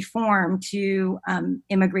was reform to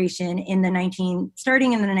immigration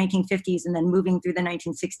starting in the 1950s and then moving through the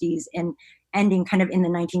 1960s and ending kind of in the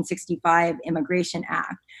 1965 Immigration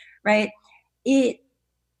Act, right? It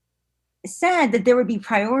said that there would be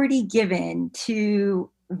priority given to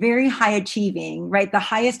very high achieving, right? The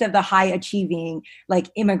highest of the high achieving,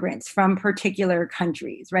 like immigrants from particular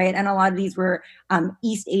countries, right? And a lot of these were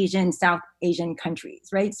East Asian, South Asian countries,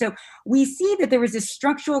 right? So we see that there was this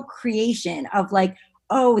structural creation of like,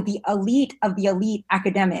 oh, the elite of the elite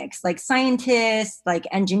academics, like scientists, like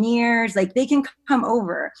engineers, like they can come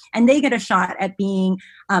over and they get a shot at being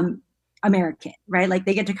American, right? Like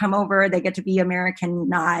they get to come over, they get to be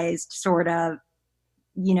Americanized, sort of,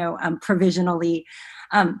 provisionally.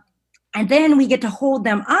 And then we get to hold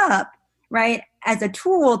them up, right, as a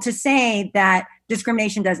tool to say that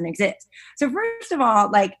discrimination doesn't exist. So first of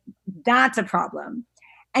all, like that's a problem.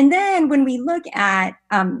 And then when we look at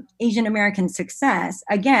Asian American success,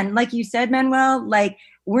 again, like you said, Manuel, like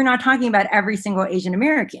we're not talking about every single Asian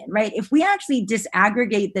American, right? If we actually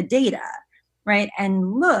disaggregate the data, right,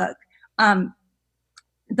 and look,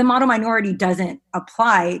 the model minority doesn't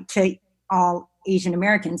apply to all Asian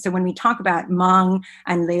Americans. So when we talk about Hmong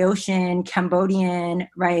and Laotian, Cambodian,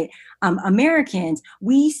 right, Americans,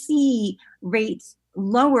 we see rates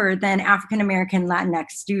lower than African American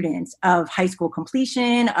Latinx students of high school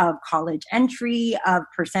completion, of college entry, of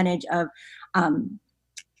percentage of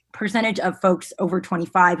folks over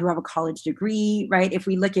 25 who have a college degree, right? If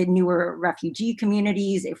we look at newer refugee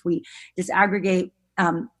communities, if we disaggregate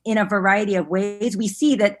in a variety of ways, we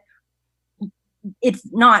see that it's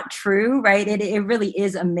not true, right? It really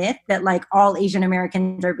is a myth that like all Asian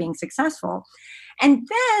Americans are being successful. And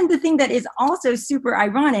then the thing that is also super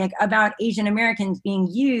ironic about Asian Americans being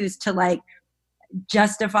used to like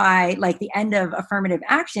justify like the end of affirmative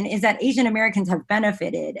action is that Asian Americans have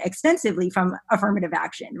benefited extensively from affirmative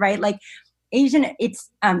action, right? Like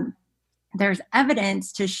there's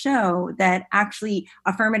evidence to show that actually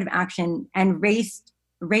affirmative action and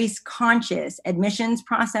race-conscious admissions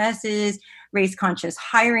processes, race-conscious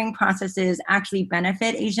hiring processes actually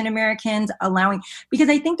benefit Asian Americans, because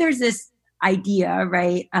I think there's this idea,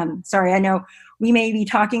 right? Sorry, I know we may be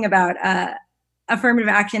talking about affirmative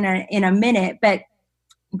action in a minute, but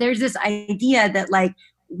there's this idea that like,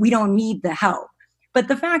 we don't need the help. But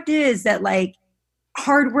the fact is that like,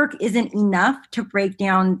 hard work isn't enough to break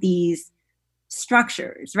down these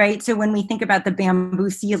structures, right? So when we think about the bamboo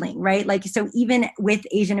ceiling, right? Like, so even with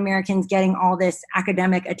Asian Americans getting all this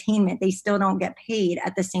academic attainment, they still don't get paid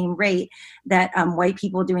at the same rate that white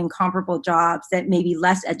people doing comparable jobs that may be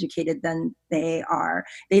less educated than they are.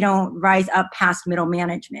 They don't rise up past middle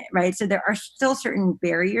management, right? So there are still certain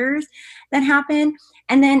barriers that happen.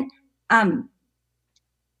 And then,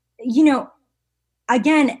 you know,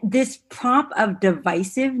 again, this prop of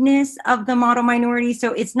divisiveness of the model minority.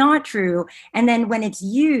 So it's not true. And then when it's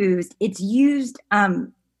used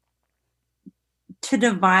to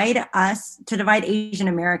divide us, to divide Asian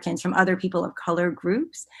Americans from other people of color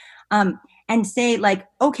groups, and say like,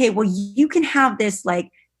 okay, well, you can have this like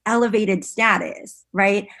elevated status,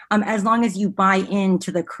 right? As long as you buy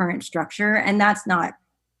into the current structure, and that's not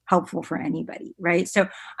helpful for anybody, right? So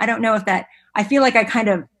I don't know if that, I feel like I kind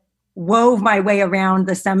of wove my way around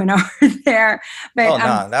the seminar there, but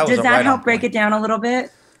does that help break it down a little bit?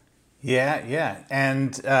 Yeah.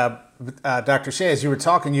 And Dr. Shea, as you were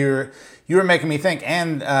talking, you were making me think,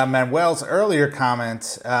 and Manuel's earlier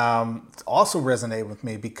comment also resonated with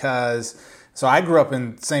me because, so I grew up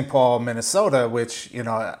in St. Paul, Minnesota, which, you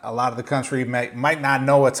know, a lot of the country might not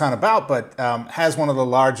know a ton about, but has one of the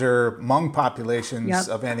larger Hmong populations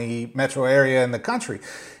of any metro area in the country.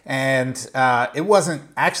 And it wasn't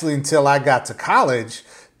actually until I got to college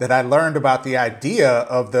that I learned about the idea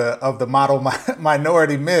of the model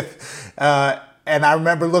minority myth. And I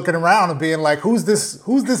remember looking around and being like, who's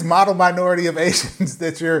this model minority of Asians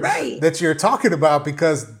that you're talking about?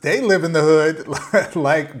 Because they live in the hood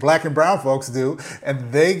like Black and brown folks do,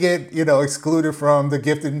 and they get, you know, excluded from the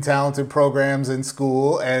gifted and talented programs in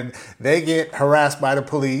school, and they get harassed by the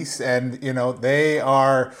police, and, you know, they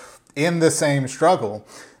are in the same struggle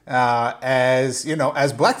as, you know,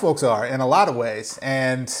 as Black folks are in a lot of ways.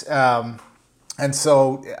 And so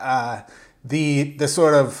the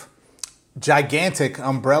sort of gigantic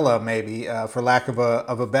umbrella, maybe for lack of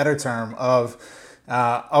a better term, of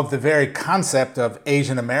the very concept of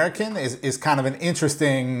Asian American is kind of an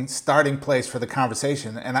interesting starting place for the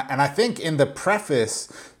conversation. And I think in the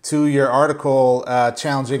preface to your article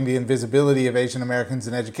challenging the invisibility of Asian Americans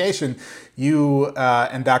in education, you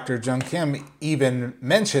and Dr. Jung Kim even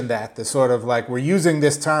mentioned that, the sort of like, we're using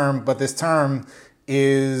this term, but this term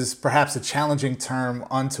is perhaps a challenging term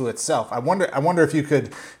unto itself. I wonder if you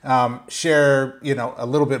could share, you know, a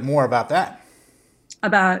little bit more about that.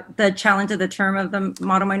 About the challenge of the term of the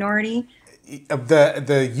model minority?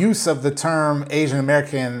 The use of the term Asian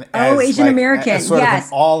American as Asian American, as sort of an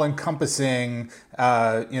all-encompassing,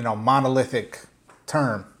 you know, monolithic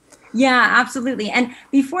term. Yeah, absolutely. And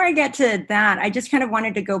before I get to that, I just kind of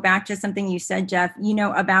wanted to go back to something you said, Jeff, you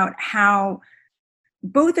know, about how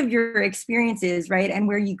both of your experiences, right, and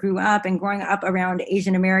where you grew up and growing up around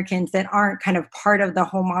Asian Americans that aren't kind of part of the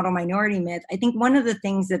whole model minority myth. I think one of the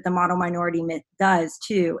things that the model minority myth does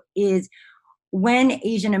too is when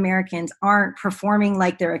Asian Americans aren't performing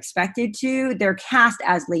like they're expected to, they're cast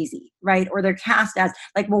as lazy, right? Or they're cast as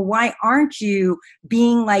like, well, why aren't you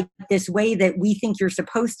being like this way that we think you're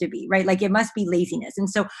supposed to be, right? Like it must be laziness. And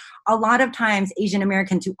so a lot of times Asian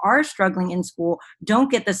Americans who are struggling in school don't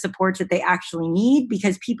get the supports that they actually need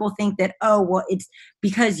because people think that, oh, well, it's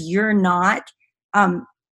because you're not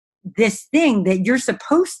this thing that you're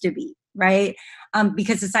supposed to be, right?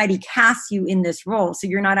 Because society casts you in this role. So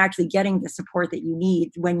you're not actually getting the support that you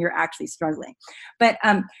need when you're actually struggling. But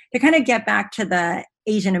to kind of get back to the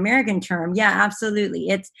Asian American term, yeah, absolutely.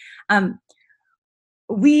 It's,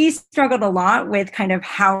 we struggled a lot with kind of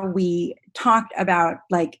how we talked about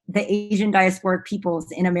like the Asian diasporic peoples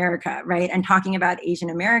in America, right? And talking about Asian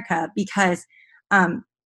America because,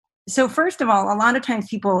 so first of all, a lot of times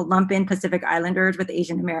people lump in Pacific Islanders with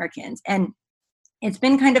Asian Americans. And it's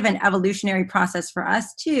been kind of an evolutionary process for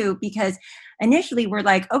us too, because initially we're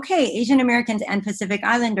like, okay, Asian Americans and Pacific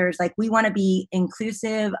Islanders, like we want to be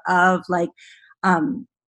inclusive of like,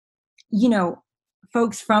 you know,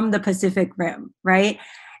 folks from the Pacific Rim, right?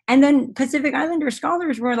 And then Pacific Islander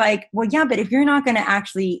scholars were like, well, yeah, but if you're not going to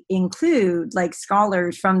actually include like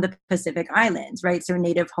scholars from the Pacific Islands, right? So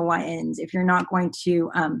Native Hawaiians, if you're not going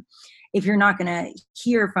to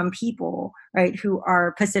hear from people, right, who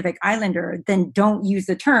are Pacific Islander, then don't use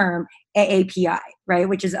the term AAPI, right,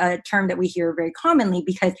 which is a term that we hear very commonly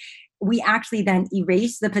because we actually then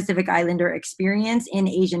erase the Pacific Islander experience in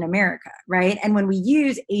Asian America, right? And when we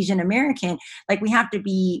use Asian American, like we have to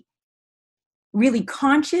be really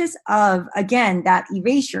conscious of, again, that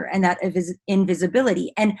erasure and that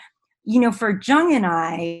invisibility. And, you know, for Jung and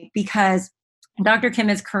I, because Dr. Kim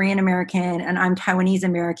is Korean American and I'm Taiwanese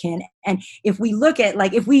American. And if we look at,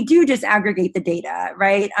 like, if we do disaggregate the data,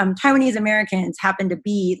 right, Taiwanese Americans happen to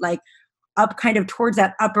be like up kind of towards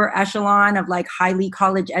that upper echelon of like highly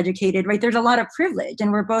college educated, right? There's a lot of privilege,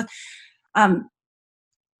 and we're both, um,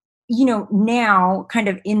 now kind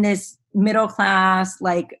of in this middle class,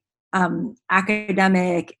 like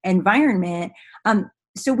academic environment.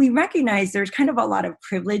 So we recognize there's kind of a lot of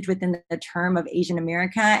privilege within the term of Asian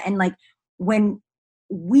America. And like when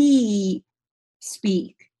we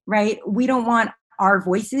speak, right, we don't want our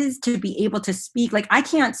voices to be able to speak. Like I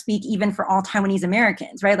can't speak even for all Taiwanese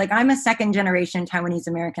Americans, right? Like I'm a second generation Taiwanese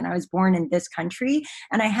American. I was born in this country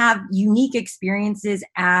and I have unique experiences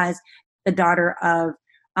as the daughter of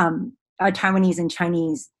a Taiwanese and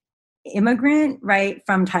Chinese immigrant, right,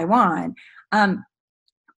 from Taiwan.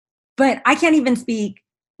 But I can't even speak,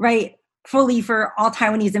 right, fully for all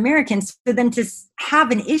Taiwanese Americans. So then to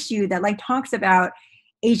have an issue that like talks about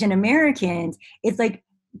Asian Americans, it's like,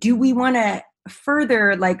 do we want to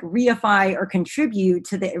further like reify or contribute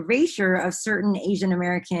to the erasure of certain Asian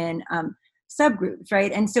American subgroups,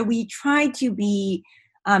 right? And so we try to be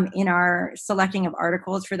in our selecting of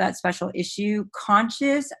articles for that special issue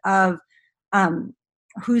conscious of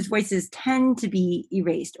whose voices tend to be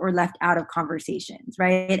erased or left out of conversations,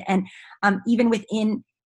 right? And even within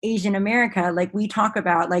Asian America, like we talk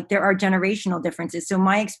about, like there are generational differences. So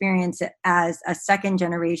my experience as a second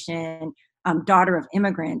generation daughter of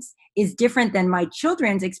immigrants is different than my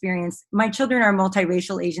children's experience. My children are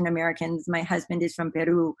multiracial Asian Americans. My husband is from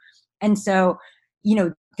Peru. And so,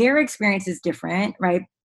 their experience is different, right?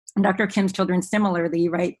 And Dr. Kim's children similarly,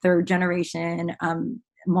 right? Third generation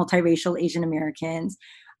multiracial Asian Americans.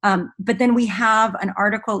 But then we have an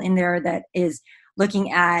article in there that is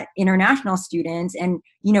looking at international students. And,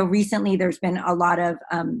 recently there's been a lot of,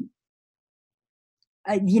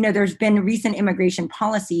 there's been recent immigration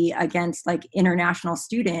policy against like international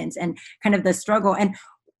students and kind of the struggle. And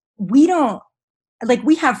we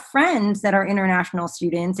have friends that are international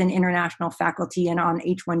students and international faculty and on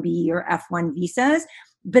H-1B or F-1 visas,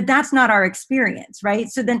 but that's not our experience, right?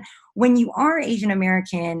 So then when you are Asian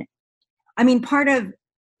American, I mean, part of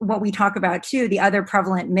what we talk about too, the other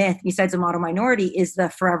prevalent myth besides the model minority is the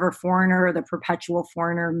forever foreigner or the perpetual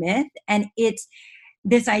foreigner myth. And it's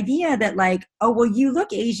this idea that like, oh, well, you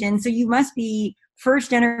look Asian, so you must be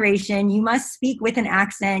first generation, you must speak with an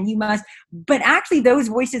accent, but actually those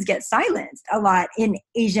voices get silenced a lot in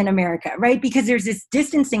Asian America, right? Because there's this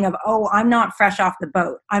distancing of, oh, I'm not fresh off the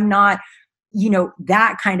boat. I'm not,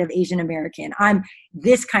 that kind of Asian American. I'm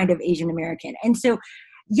this kind of Asian American. And so,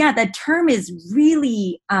 yeah, that term is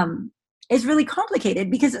really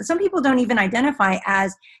complicated because some people don't even identify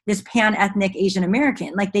as this pan-ethnic Asian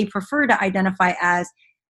American. Like they prefer to identify as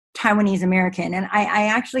Taiwanese American. And I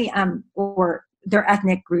actually, or their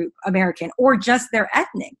ethnic group American, or just their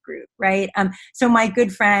ethnic group, right? So my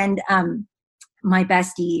good friend, my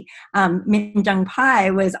bestie, Min Jung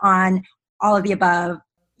Pai was on All of the Above,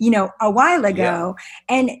 a while ago.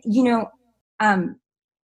 Yeah. And,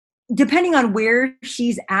 depending on where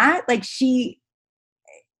she's at, like she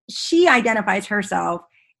identifies herself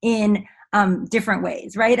in different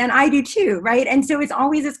ways, right? And I do too, right? And so it's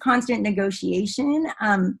always this constant negotiation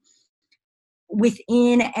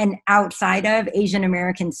within and outside of Asian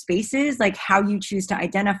American spaces, like how you choose to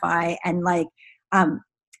identify and like, and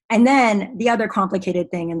then the other complicated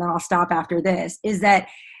thing, and then I'll stop after this, is that,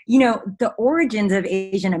 the origins of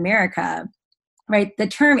Asian America, right? The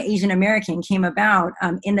term Asian American came about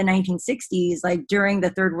in the 1960s, like during the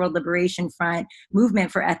Third World Liberation Front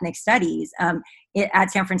movement for ethnic studies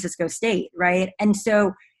at San Francisco State, right? And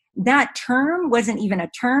so that term wasn't even a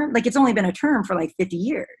term, like it's only been a term for like 50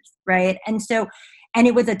 years, right? And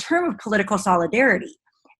it was a term of political solidarity.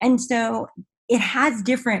 And so it has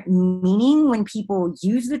different meaning when people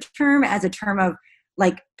use the term as a term of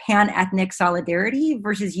like pan-ethnic solidarity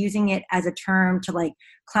versus using it as a term to like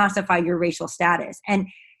classify your racial status. And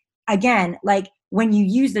again, like when you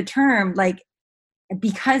use the term, like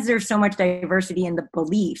because there's so much diversity in the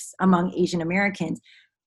beliefs among Asian Americans,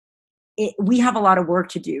 we have a lot of work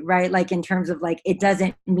to do, right? Like in terms of like, it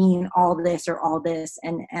doesn't mean all this or all this.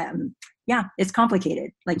 And it's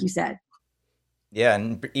complicated, like you said. Yeah,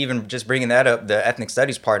 and even just bringing that up, the ethnic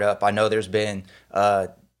studies part up, I know there's been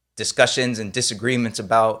discussions and disagreements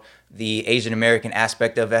about the Asian American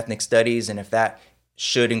aspect of ethnic studies and if that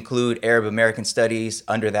should include Arab American studies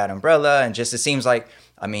under that umbrella. And just it seems like,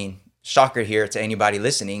 I mean, shocker here to anybody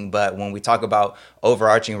listening, but when we talk about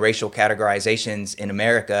overarching racial categorizations in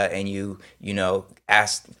America and you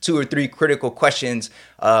ask 2 or 3 critical questions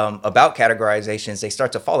about categorizations, they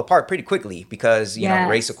start to fall apart pretty quickly because, you know,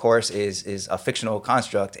 race, of course, is a fictional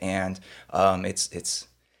construct and it's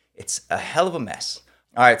a hell of a mess.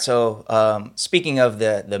 All right. So, speaking of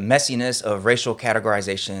the messiness of racial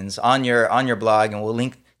categorizations on your blog, and we'll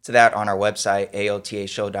link to that on our website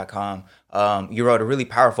aotashow.com. You wrote a really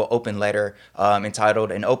powerful open letter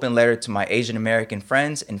entitled "An Open Letter to My Asian American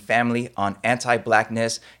Friends and Family on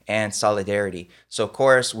Anti-Blackness and Solidarity." So, of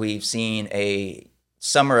course, we've seen a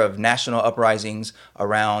summer of national uprisings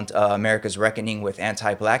around America's reckoning with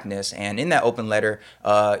anti-blackness. And in that open letter,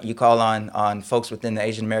 you call on folks within the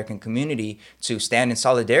Asian American community to stand in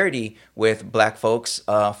solidarity with Black folks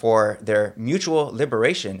for their mutual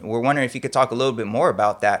liberation. We're wondering if you could talk a little bit more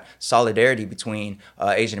about that solidarity between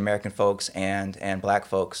Asian American folks and Black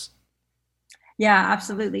folks. Yeah,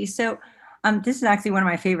 absolutely. So this is actually one of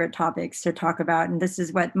my favorite topics to talk about. And this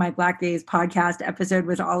is what my Black Days podcast episode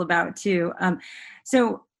was all about too.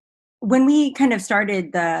 So when we kind of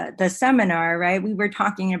started the seminar, right, we were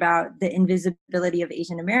talking about the invisibility of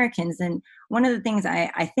Asian Americans. And one of the things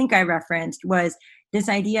I think I referenced was this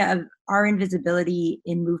idea of our invisibility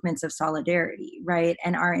in movements of solidarity, right?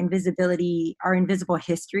 And our invisibility, our invisible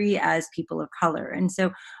history as people of color. And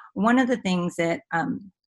so one of the things that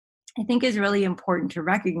I think is really important to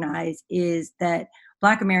recognize is that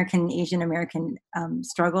Black American and Asian American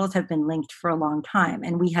struggles have been linked for a long time,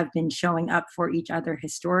 and we have been showing up for each other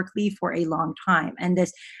historically for a long time. And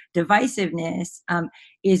this divisiveness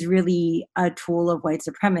is really a tool of white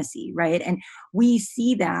supremacy, right? And we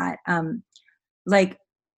see that, like,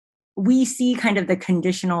 we see kind of the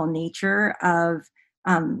conditional nature of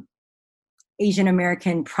Asian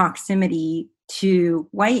American proximity to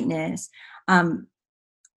whiteness.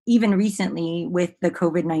 Even recently with the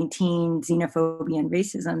COVID-19 xenophobia and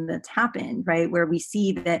racism that's happened, right? Where we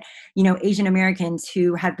see that, Asian Americans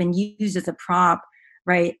who have been used as a prop,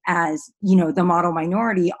 right, as, the model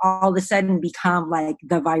minority, all of a sudden become like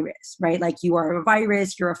the virus, right? Like, you are a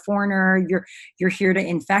virus, you're a foreigner, you're here to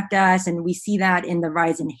infect us. And we see that in the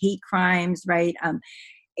rise in hate crimes, right?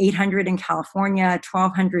 800 in California,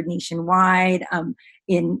 1,200 nationwide,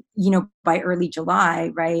 by early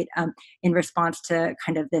July, right, in response to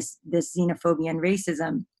kind of this xenophobia and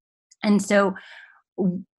racism. And so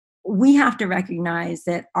we have to recognize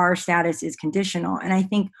that our status is conditional. And I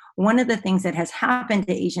think one of the things that has happened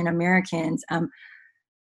to Asian Americans,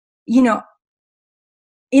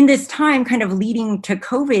 in this time kind of leading to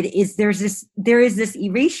COVID is there is this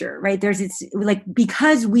erasure, right? There's this, like,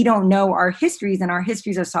 because we don't know our histories and our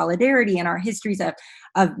histories of solidarity and our histories of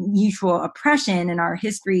mutual oppression and our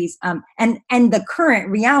histories and the current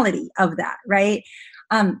reality of that, right?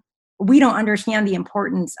 We don't understand the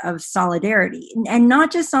importance of solidarity, and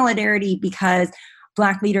not just solidarity because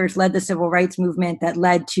Black leaders led the civil rights movement that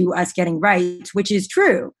led to us getting rights, which is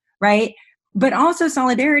true, right? But also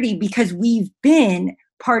solidarity because we've been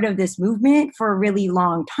part of this movement for a really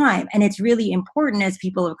long time. And it's really important as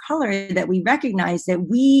people of color that we recognize that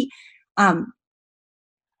we, as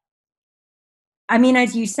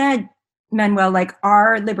you said, Manuel, like,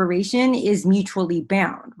 our liberation is mutually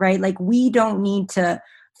bound, right? Like, we don't need to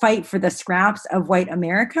fight for the scraps of white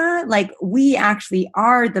America. Like, we actually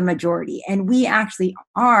are the majority, and we actually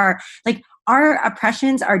are, like, our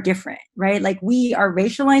oppressions are different, right? Like, we are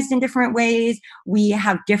racialized in different ways. We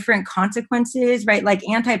have different consequences, right? Like,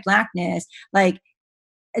 anti-Blackness, like,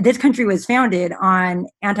 this country was founded on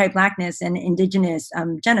anti-Blackness and indigenous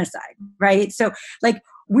genocide, right? So, like,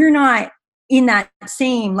 we're not in that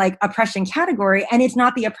same, like, oppression category, and it's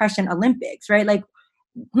not the oppression Olympics, right? Like,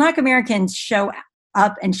 Black Americans show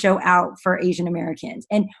up and show out for Asian Americans.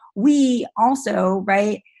 And we also,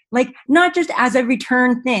 right, like, not just as a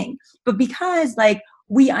return thing, but because, like,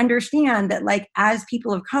 we understand that, like, as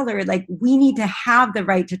people of color, like, we need to have the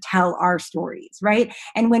right to tell our stories, right?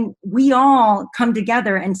 And when we all come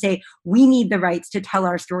together and say, we need the rights to tell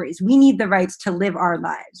our stories, we need the rights to live our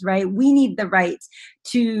lives, right? We need the rights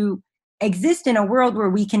to exist in a world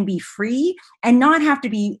where we can be free and not have to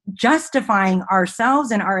be justifying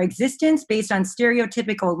ourselves and our existence based on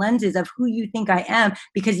stereotypical lenses of who you think I am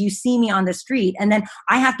because you see me on the street. And then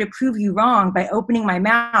I have to prove you wrong by opening my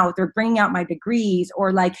mouth or bringing out my degrees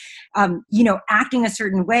or, like, acting a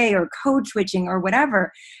certain way or code switching or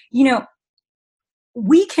whatever.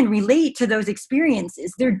 We can relate to those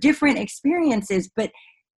experiences. They're different experiences, but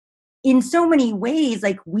in so many ways,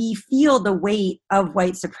 like, we feel the weight of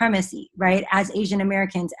white supremacy, right? As Asian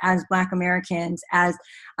Americans, as Black Americans, as,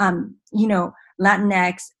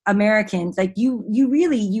 Latinx Americans, like,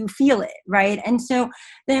 you feel it, right? And so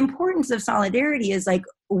the importance of solidarity is, like,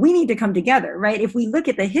 we need to come together, right? If we look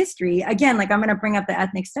at the history, again, like, I'm going to bring up the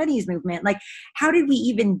ethnic studies movement, like, how did we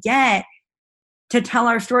even get to tell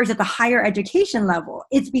our stories at the higher education level,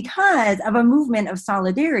 it's because of a movement of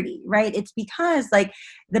solidarity, right? It's because like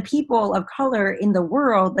the people of color in the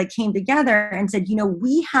world like came together and said, you know,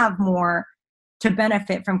 we have more to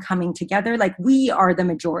benefit from coming together. Like we are the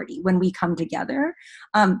majority when we come together.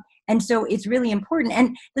 And so it's really important.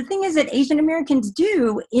 And the thing is that Asian Americans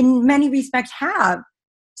do, in many respects, have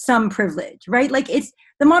some privilege, right? Like it's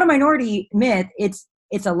the model minority myth, it's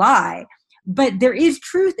a lie. But there is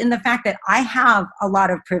truth in the fact that I have a lot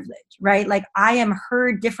of privilege, right? Like I am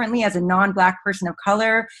heard differently as a non-Black person of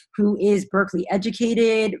color who is Berkeley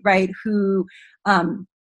educated, right? Who,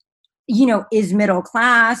 you know, is middle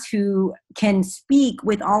class, who can speak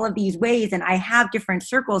with all of these ways. And I have different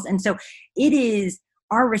circles. And so it is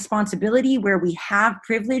our responsibility where we have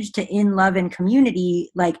privilege to, in love and community,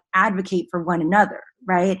 like advocate for one another,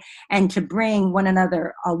 right? And to bring one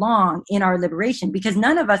another along in our liberation, because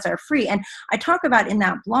none of us are free. And I talk about in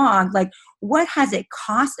that blog, like, what has it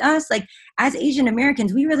cost us? Like, as Asian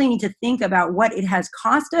Americans, we really need to think about what it has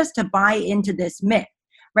cost us to buy into this myth,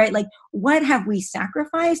 right? Like, what have we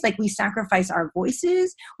sacrificed? Like, we sacrifice our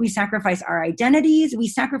voices, we sacrifice our identities, we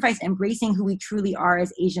sacrifice embracing who we truly are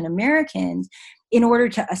as Asian Americans in order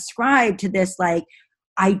to ascribe to this like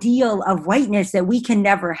ideal of whiteness that we can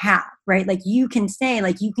never have, right? Like you can say,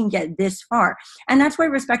 like you can get this far. And that's why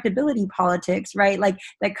respectability politics, right? Like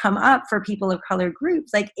that come up for people of color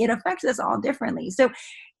groups, like it affects us all differently. So,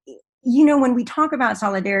 you know, when we talk about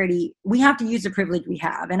solidarity, we have to use the privilege we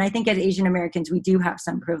have. And I think as Asian Americans, we do have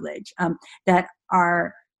some privilege that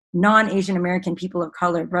our non-Asian American people of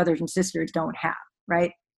color, brothers and sisters, don't have,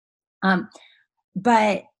 right?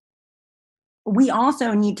 But we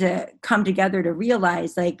also need to come together to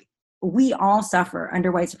realize like we all suffer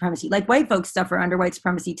under white supremacy. Like white folks suffer under white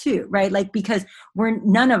supremacy too, right? Like because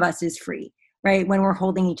none of us is free, right? When we're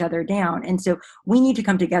holding each other down. And so we need to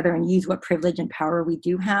come together and use what privilege and power we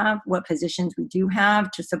do have, what positions we do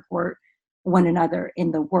have to support one another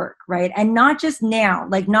in the work, right? And not just now,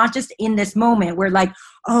 like not just in this moment where like,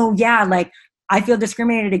 oh yeah, like I feel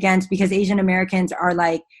discriminated against because Asian Americans are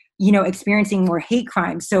like, you know, experiencing more hate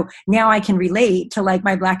crimes. So now I can relate to like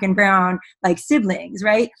my Black and brown like siblings,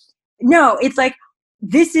 right? No, it's like,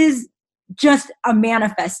 this is just a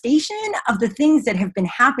manifestation of the things that have been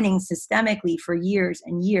happening systemically for years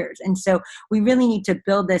and years. And so we really need to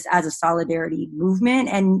build this as a solidarity movement.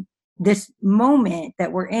 And this moment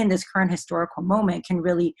that we're in, this current historical moment, can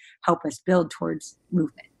really help us build towards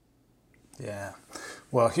movement. Yeah.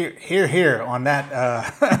 Well, here on that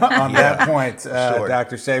on that point, sure.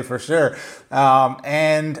 Dr. Shea, for sure.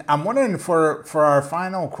 And I'm wondering for our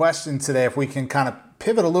final question today, if we can kind of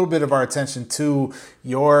pivot a little bit of our attention to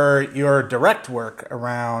your direct work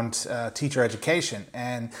around teacher education.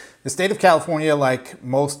 And the state of California, like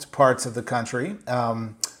most parts of the country,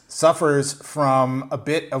 suffers from a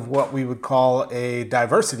bit of what we would call a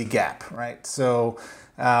diversity gap, right? So,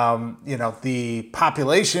 you know, the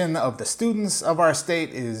population of the students of our state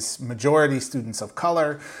is majority students of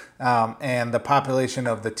color, and the population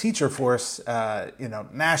of the teacher force, you know,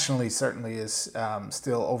 nationally certainly is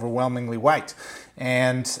still overwhelmingly white.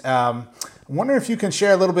 And I wonder if you can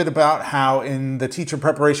share a little bit about how in the teacher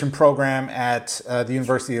preparation program at the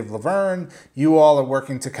University of La Verne, you all are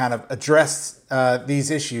working to kind of address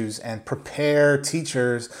these issues and prepare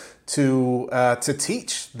teachers to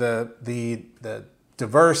teach the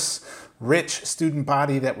diverse, rich student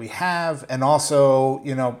body that we have, and also,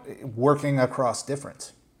 you know, working across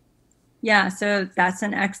difference. Yeah, so that's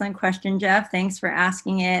an excellent question, Jeff. Thanks for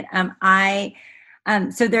asking it.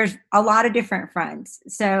 So there's a lot of different fronts.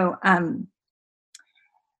 So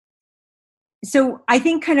I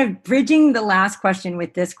think kind of bridging the last question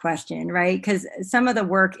with this question, right? Because some of the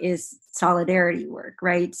work is solidarity work,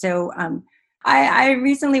 right? So I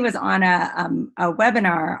recently was on a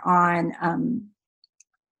webinar on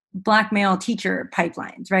Black male teacher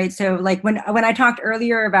pipelines, right? So like when I talked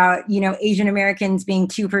earlier about, you know, Asian Americans being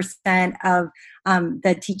 2% of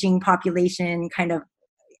the teaching population kind of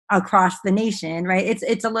across the nation, right?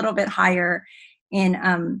 It's a little bit higher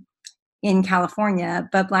in California,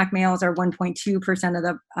 but Black males are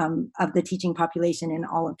 1.2% of the teaching population in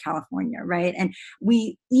all of California, right? And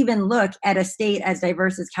we even look at a state as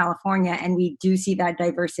diverse as California, and we do see that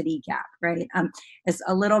diversity gap, right? It's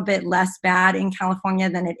a little bit less bad in California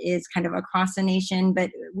than it is kind of across the nation,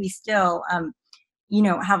 but we still, you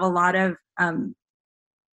know, have a lot of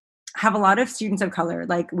students of color.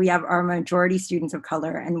 Like we have our majority students of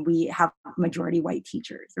color, and we have majority white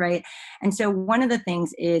teachers, right? And so one of the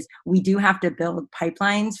things is we do have to build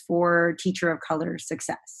pipelines for teacher of color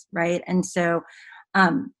success, right? And so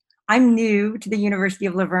I'm new to the University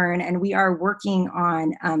of La Verne, and we are working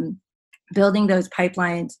on building those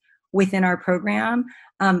pipelines within our program.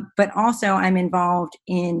 But also I'm involved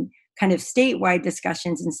in kind of statewide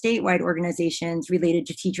discussions and statewide organizations related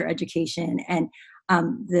to teacher education. And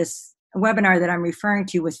this webinar that I'm referring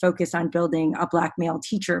to was focused on building a Black male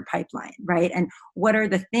teacher pipeline, right? And what are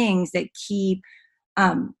the things that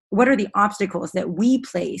what are the obstacles that we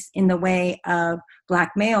place in the way of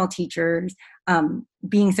Black male teachers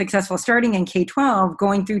being successful starting in K-12,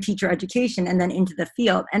 going through teacher education and then into the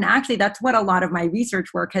field? And actually that's what a lot of my research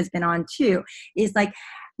work has been on too, is like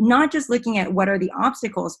not just looking at what are the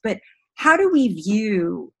obstacles, but how do we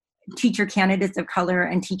view teacher candidates of color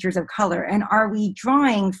and teachers of color? And are we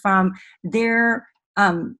drawing from their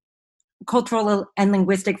cultural and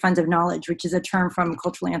linguistic funds of knowledge, which is a term from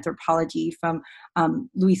cultural anthropology from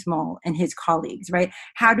Louis Moll and his colleagues, right?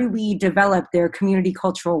 How do we develop their community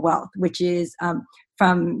cultural wealth, which is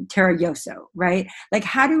from Tara Yoso, right? Like,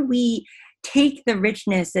 how do we take the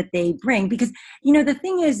richness that they bring? Because, you know, the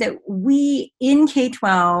thing is that we in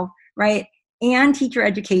K-12, right, and teacher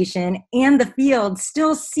education and the field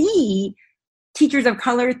still see teachers of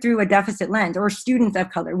color through a deficit lens, or students of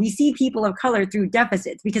color. We see people of color through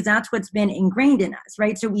deficits because that's what's been ingrained in us,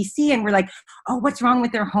 right? So we see and we're like, oh, what's wrong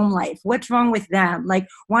with their home life? What's wrong with them? Like,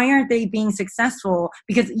 why aren't they being successful?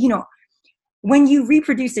 Because, you know, when you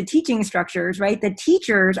reproduce the teaching structures, right, the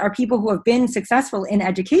teachers are people who have been successful in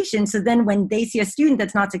education. So then when they see a student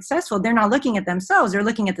that's not successful, they're not looking at themselves, they're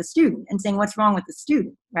looking at the student and saying, what's wrong with the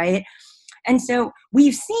student, right? And so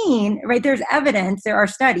we've seen, right, there's evidence, there are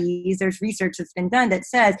studies, there's research that's been done that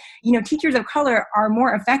says, you know, teachers of color are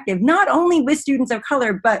more effective, not only with students of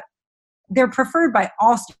color, but they're preferred by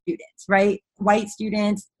all students, right? White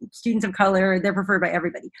students, students of color, they're preferred by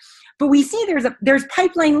everybody. But we see there's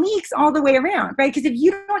pipeline leaks all the way around, right? Because if you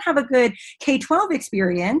don't have a good K-12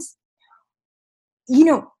 experience, you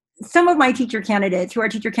know, some of my teacher candidates who are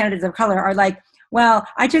teacher candidates of color are like, well,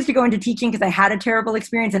 I chose to go into teaching because I had a terrible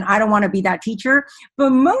experience and I don't want to be that teacher. But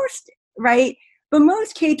most, right,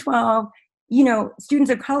 K-12, you know,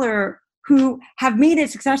 students of color who have made it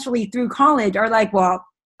successfully through college are like, well,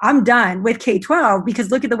 I'm done with K-12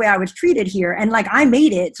 because look at the way I was treated here. And like, I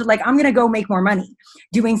made it. So like, I'm going to go make more money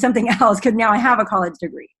doing something else because now I have a college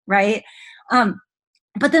degree, right?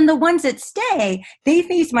 But then the ones that stay, they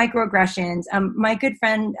face microaggressions. My good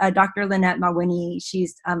friend, Dr. Lynette Mawhinney,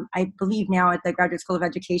 she's, I believe now at the Graduate School of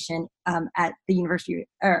Education at the University,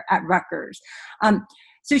 or at Rutgers.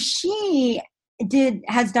 So she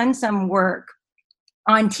has done some work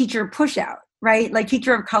on teacher pushout, right? Like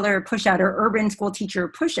teacher of color pushout or urban school teacher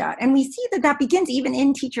pushout. And we see that begins even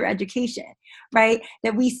in teacher education, right?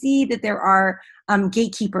 That we see that there are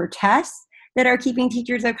gatekeeper tests that are keeping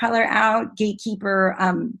teachers of color out, gatekeeper,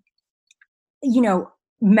 you know,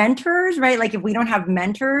 mentors, right? Like if we don't have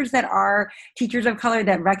mentors that are teachers of color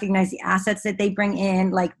that recognize the assets that they bring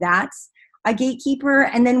in, like that's a gatekeeper.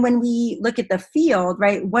 And then when we look at the field,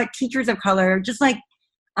 right, what teachers of color, just like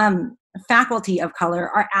faculty of color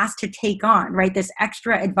are asked to take on, right? This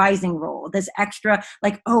extra advising role, this extra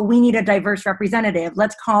like, oh, we need a diverse representative.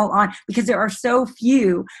 Let's call on, because there are so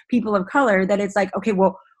few people of color that it's like, okay,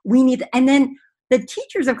 well, we need, and then the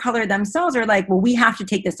teachers of color themselves are like, well, we have to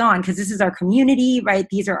take this on because this is our community, right?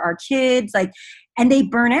 These are our kids, like, and they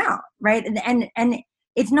burn out, right? And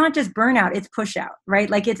it's not just burnout, it's push out, right?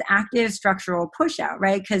 Like it's active structural push out,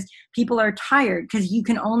 right? Because people are tired because you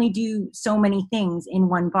can only do so many things in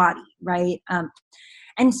one body, right?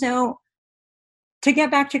 And so to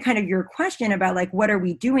get back to kind of your question about like, what are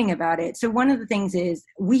we doing about it? So one of the things is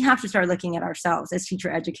we have to start looking at ourselves as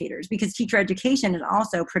teacher educators, because teacher education is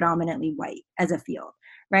also predominantly white as a field,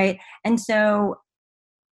 right? And so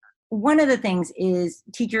one of the things is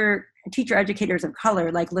teacher educators of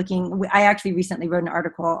color, like I actually recently wrote an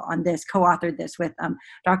article on this, co-authored this with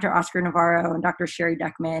Dr. Oscar Navarro and Dr. Sherry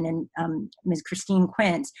Deckman and Ms. Christine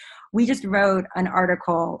Quince. We just wrote an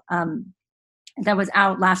article that was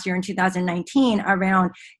out last year in 2019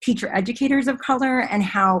 around teacher educators of color and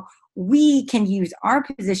how we can use our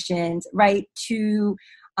positions, right, to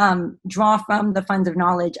draw from the funds of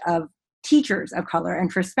knowledge of teachers of color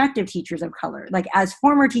and prospective teachers of color, like as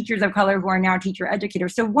former teachers of color who are now teacher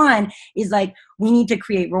educators. So one is like, we need to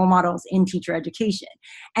create role models in teacher education.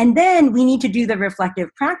 And then we need to do the reflective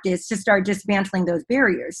practice to start dismantling those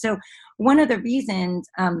barriers. So one of the reasons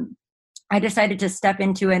I decided to step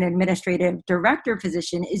into an administrative director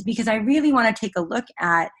position is because I really want to take a look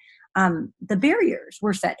at the barriers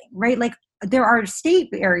we're setting, right? Like there are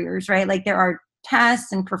state barriers, right? Like there are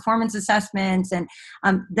tests and performance assessments and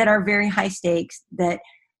that are very high stakes that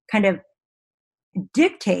kind of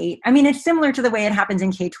dictate. I mean, it's similar to the way it happens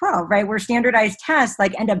in K-12, right? Where standardized tests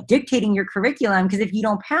like end up dictating your curriculum, because if you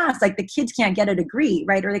don't pass, like the kids can't get a degree,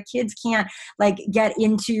 right? Or the kids can't like get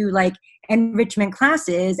into like enrichment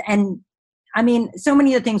classes. And I mean, so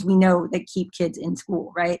many of the things we know that keep kids in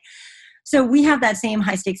school, right? So we have that same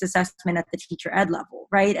high stakes assessment at the teacher ed level,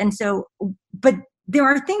 right? And so, but there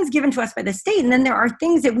are things given to us by the state, and then there are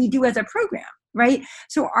things that we do as a program, right?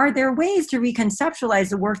 So are there ways to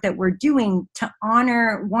reconceptualize the work that we're doing to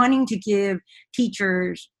honor wanting to give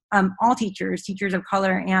teachers, all teachers, teachers of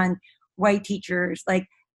color and white teachers, like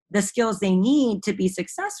the skills they need to be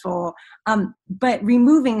successful, but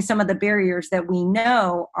removing some of the barriers that we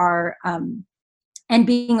know are, and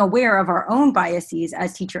being aware of our own biases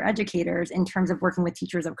as teacher educators in terms of working with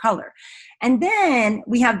teachers of color. And then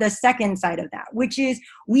we have the second side of that, which is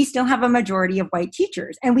we still have a majority of white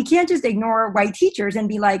teachers. And we can't just ignore white teachers and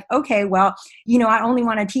be like, okay, well, you know, I only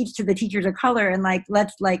want to teach to the teachers of color, and like,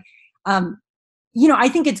 let's like, you know, I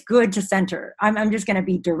think it's good to center. I'm just going to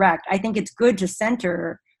be direct. I think it's good to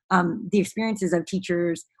center the experiences of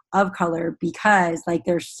teachers of color, because like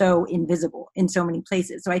they're so invisible in so many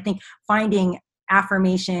places. So I think finding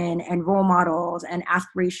affirmation and role models and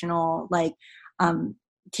aspirational like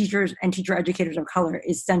teachers and teacher educators of color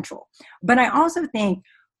is central. But I also think,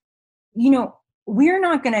 you know, we're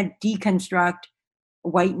not going to deconstruct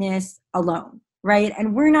whiteness alone, right?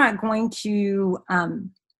 And we're not going to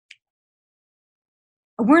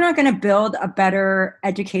build a better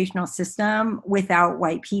educational system without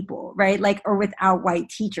white people, right? Like, or without white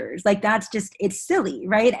teachers. Like that's just, it's silly,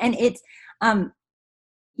 right? And it's,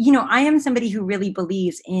 you know, I am somebody who really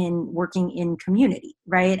believes in working in community,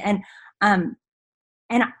 right? And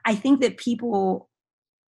I think that people,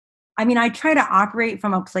 I mean, I try to operate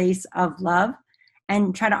from a place of love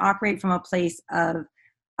and try to operate from a place of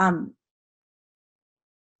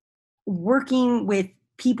working with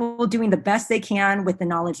people doing the best they can with the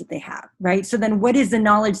knowledge that they have, right? So then what is the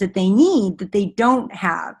knowledge that they need that they don't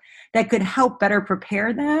have that could help better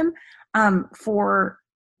prepare them for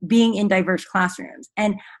being in diverse classrooms?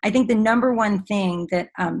 And I think the number one thing that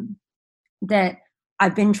that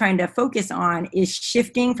I've been trying to focus on is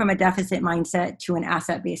shifting from a deficit mindset to an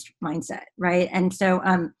asset-based mindset, right? And so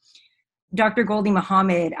Dr. Goldie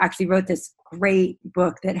Muhammad actually wrote this great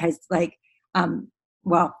book that has like,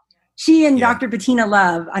 well, she and Dr. Bettina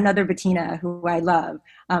Love, another Bettina who I love,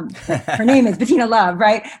 her name is Bettina Love,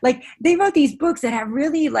 right? Like they wrote these books that have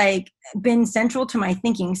really like been central to my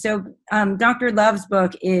thinking. So Dr. Love's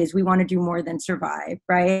book is We Want to Do More Than Survive,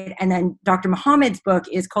 right? And then Dr. Muhammad's book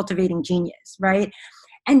is Cultivating Genius, right?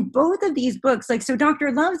 And both of these books, like, so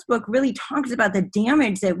Dr. Love's book really talks about the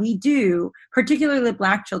damage that we do, particularly with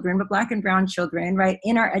Black children, but Black and brown children, right,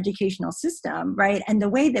 in our educational system, right? And the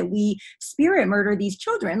way that we spirit murder these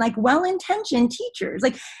children, like well-intentioned teachers,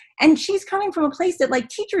 like, and she's coming from a place that like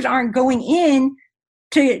teachers aren't going in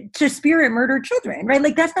to spirit murder children, right?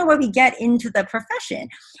 Like that's not why we get into the profession.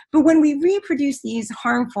 But when we reproduce these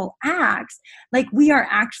harmful acts, like we are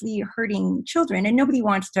actually hurting children, and nobody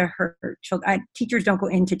wants to hurt children. Teachers don't go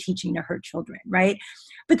into teaching to hurt children, right?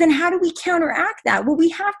 But then how do we counteract that? Well, we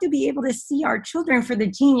have to be able to see our children for the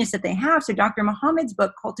genius that they have. So Dr. Muhammad's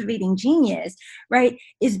book, Cultivating Genius, right,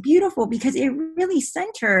 is beautiful because it really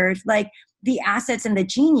centers like the assets and the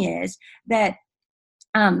genius that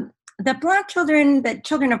Black children, that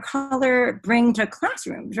children of color bring to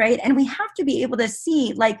classrooms, right? And we have to be able to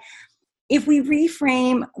see, like, if we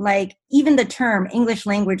reframe, like, even the term English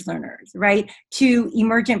language learners, right, to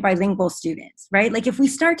emergent bilingual students, right? Like, if we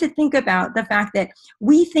start to think about the fact that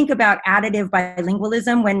we think about additive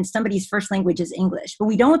bilingualism when somebody's first language is English, but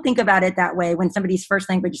we don't think about it that way when somebody's first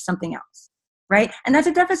language is something else, right? And that's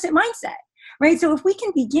a deficit mindset, right? So if we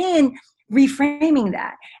can begin reframing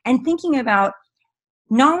that and thinking about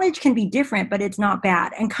knowledge can be different, but it's not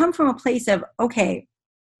bad, and come from a place of, okay,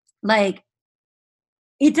 like,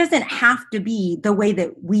 it doesn't have to be the way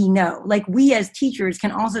that we know. Like, we as teachers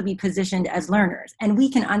can also be positioned as learners, and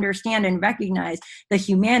we can understand and recognize the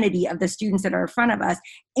humanity of the students that are in front of us.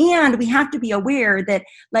 And we have to be aware that,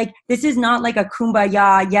 like, this is not like a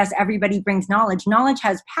kumbaya, yes, everybody brings knowledge. Knowledge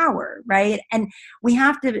has power, right? And we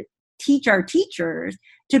have to teach our teachers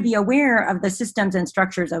to be aware of the systems and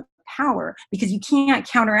structures of power, because you can't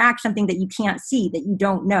counteract something that you can't see, that you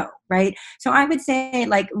don't know, right? So I would say,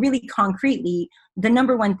 like, really concretely, the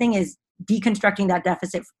number one thing is deconstructing that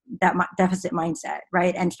deficit mindset,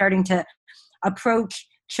 right? And starting to approach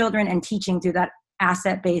children and teaching through that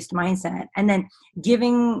asset-based mindset, and then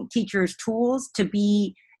giving teachers tools to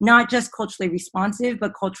be not just culturally responsive,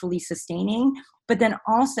 but culturally sustaining, but then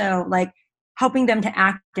also, like, helping them to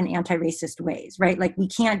act in anti-racist ways, right? Like we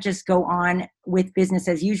can't just go on with business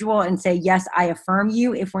as usual and say, yes, I affirm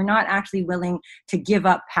you, if we're not actually willing to give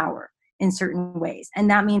up power in certain ways.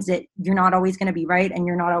 And that means that you're not always going to be right and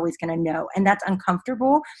you're not always going to know. And that's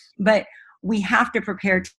uncomfortable, but we have to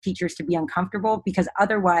prepare teachers to be uncomfortable, because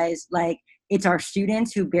otherwise, like, it's our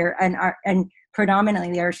students who bear, and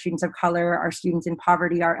predominantly our students of color, our students in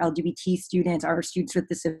poverty, our LGBT students, our students with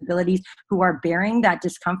disabilities, who are bearing that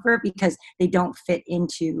discomfort because they don't fit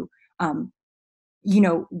into,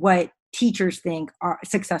 what teachers think our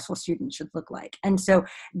successful students should look like. And so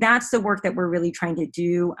that's the work that we're really trying to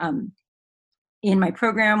do. In my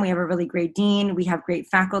program, we have a really great dean. We have great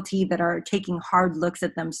faculty that are taking hard looks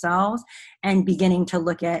at themselves and beginning to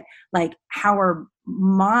look at, like, how are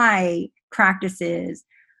my practices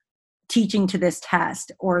teaching to this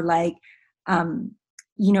test, or like,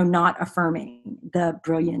 not affirming the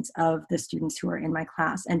brilliance of the students who are in my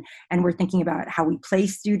class. And we're thinking about how we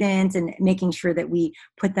place students and making sure that we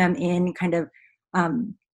put them in kind of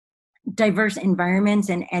diverse environments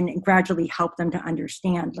and gradually help them to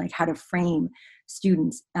understand, like, how to frame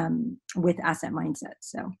students with asset mindsets.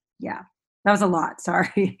 So yeah, that was a lot.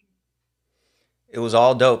 Sorry. It was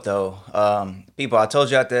all dope, though. People, I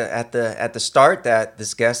told you at the start that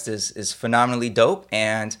this guest is phenomenally dope,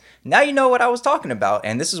 and now you know what I was talking about.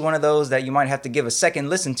 And this is one of those that you might have to give a second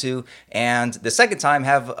listen to, and the second time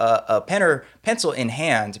have a pen or pencil in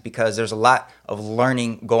hand, because there's a lot of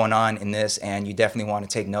learning going on in this, and you definitely want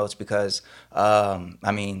to take notes because,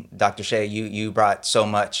 Dr. Shea, you brought so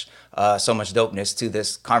much dopeness to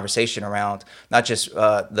this conversation around not just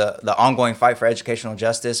the ongoing fight for educational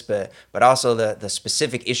justice, but also the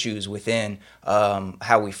specific issues within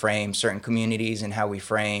how we frame certain communities and how we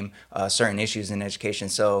frame certain issues in education.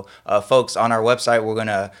 So folks, on our website, we're going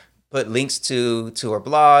to put links to her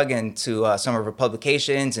blog and to some of her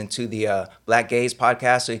publications and to the Black Gaze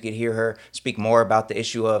podcast, so you could hear her speak more about the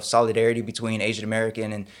issue of solidarity between Asian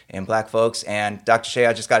American and Black folks. And Dr. Shea,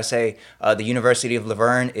 I just got to say, the University of La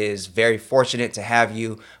Verne is very fortunate to have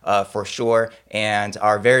you for sure. And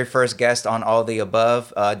our very first guest on All the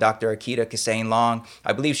Above, Dr. Akita Kassane Long,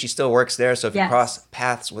 I believe she still works there. So if you cross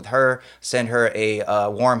paths with her, send her a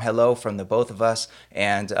warm hello from the both of us.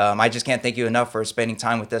 And I just can't thank you enough for spending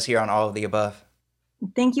time with us here on All of the Above.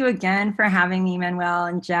 Thank you again for having me, Manuel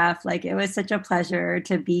and Jeff. Like, it was such a pleasure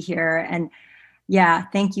to be here. And yeah,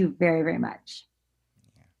 thank you very, very much.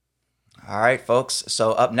 All right, folks.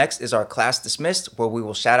 So up next is our Class Dismissed, where we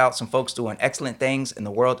will shout out some folks doing excellent things in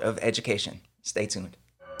the world of education. Stay tuned.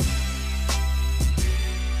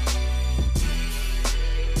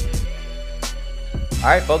 All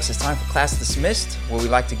right, folks, it's time for Class Dismissed, where we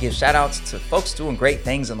like to give shout outs to folks doing great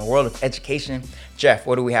things in the world of education. Jeff,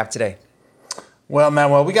 what do we have today? Well,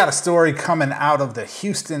 Manuel, we got a story coming out of the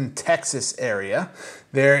Houston, Texas area.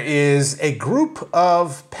 There is a group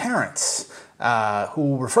of parents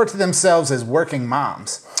who refer to themselves as working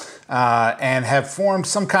moms and have formed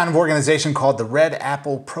some kind of organization called the Red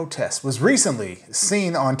Apple Protest. Was recently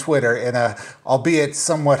seen on Twitter in a, albeit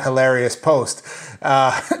somewhat hilarious post,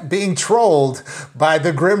 being trolled by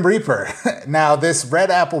the Grim Reaper. Now, this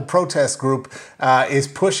Red Apple Protest group is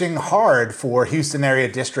pushing hard for Houston area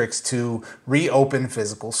districts to reopen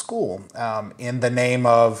physical school in the name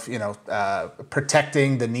of,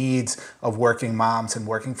 protecting the needs of working moms and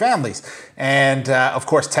working families. And of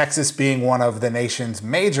course, Texas being one of the nation's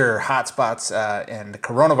major hotspots and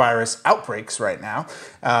coronavirus outbreaks right now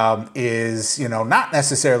is, not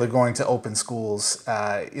necessarily going to open schools,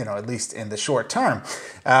 at least in the short term.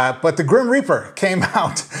 But the Grim Reaper came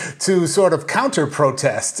out to sort of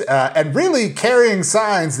counter-protest and really carrying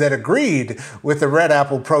signs that agreed with the Red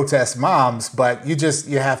Apple Protest moms, but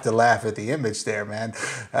you have to laugh at the image there, man.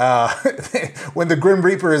 When the Grim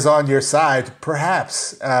Reaper is on your side,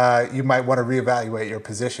 perhaps you might want to reevaluate your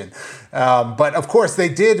position. But of course, they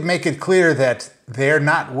did make it clear that they're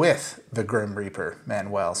not with the Grim Reaper,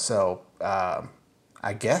 Manuel. So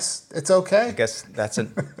I guess it's okay. I guess that's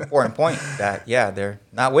an important point that, they're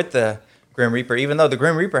not with the Grim Reaper, even though the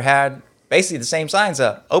Grim Reaper had basically the same signs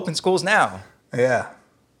up, open schools now. Yeah.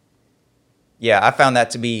 Yeah, I found that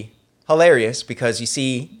to be hilarious because you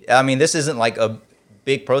see, this isn't like a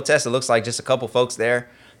big protest. It looks like just a couple folks there.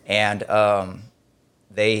 And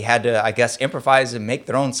they had to, I guess, improvise and make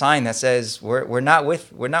their own sign that says, we're not with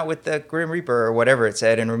the Grim Reaper, or whatever it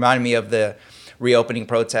said, and reminded me of the reopening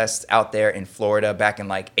protests out there in Florida back in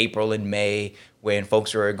like April and May, when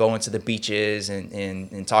folks were going to the beaches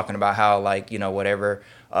and talking about how,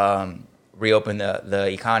 reopen the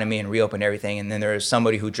economy and reopen everything. And then there was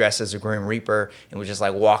somebody who dressed as a Grim Reaper and was just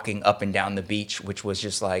like walking up and down the beach, which was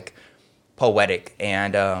just like poetic.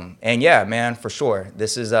 And yeah, man, for sure.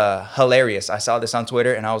 This is hilarious. I saw this on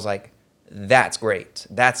Twitter and I was like, that's great.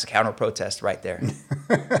 That's a counter protest right there.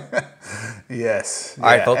 Yes. All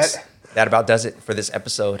right, folks. That about does it for this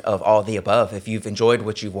episode of All the Above. If you've enjoyed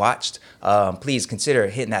what you've watched, please consider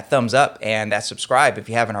hitting that thumbs up and that subscribe if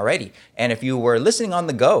you haven't already. And if you were listening on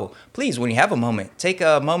the go, please, when you have a moment, take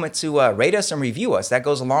a moment to rate us and review us. That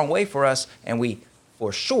goes a long way for us, and we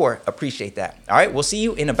for sure appreciate that. All right, we'll see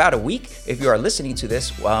you in about a week. If you are listening to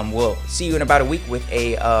this, we'll see you in about a week with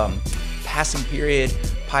a passing period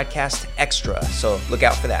podcast extra. So look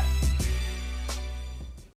out for that.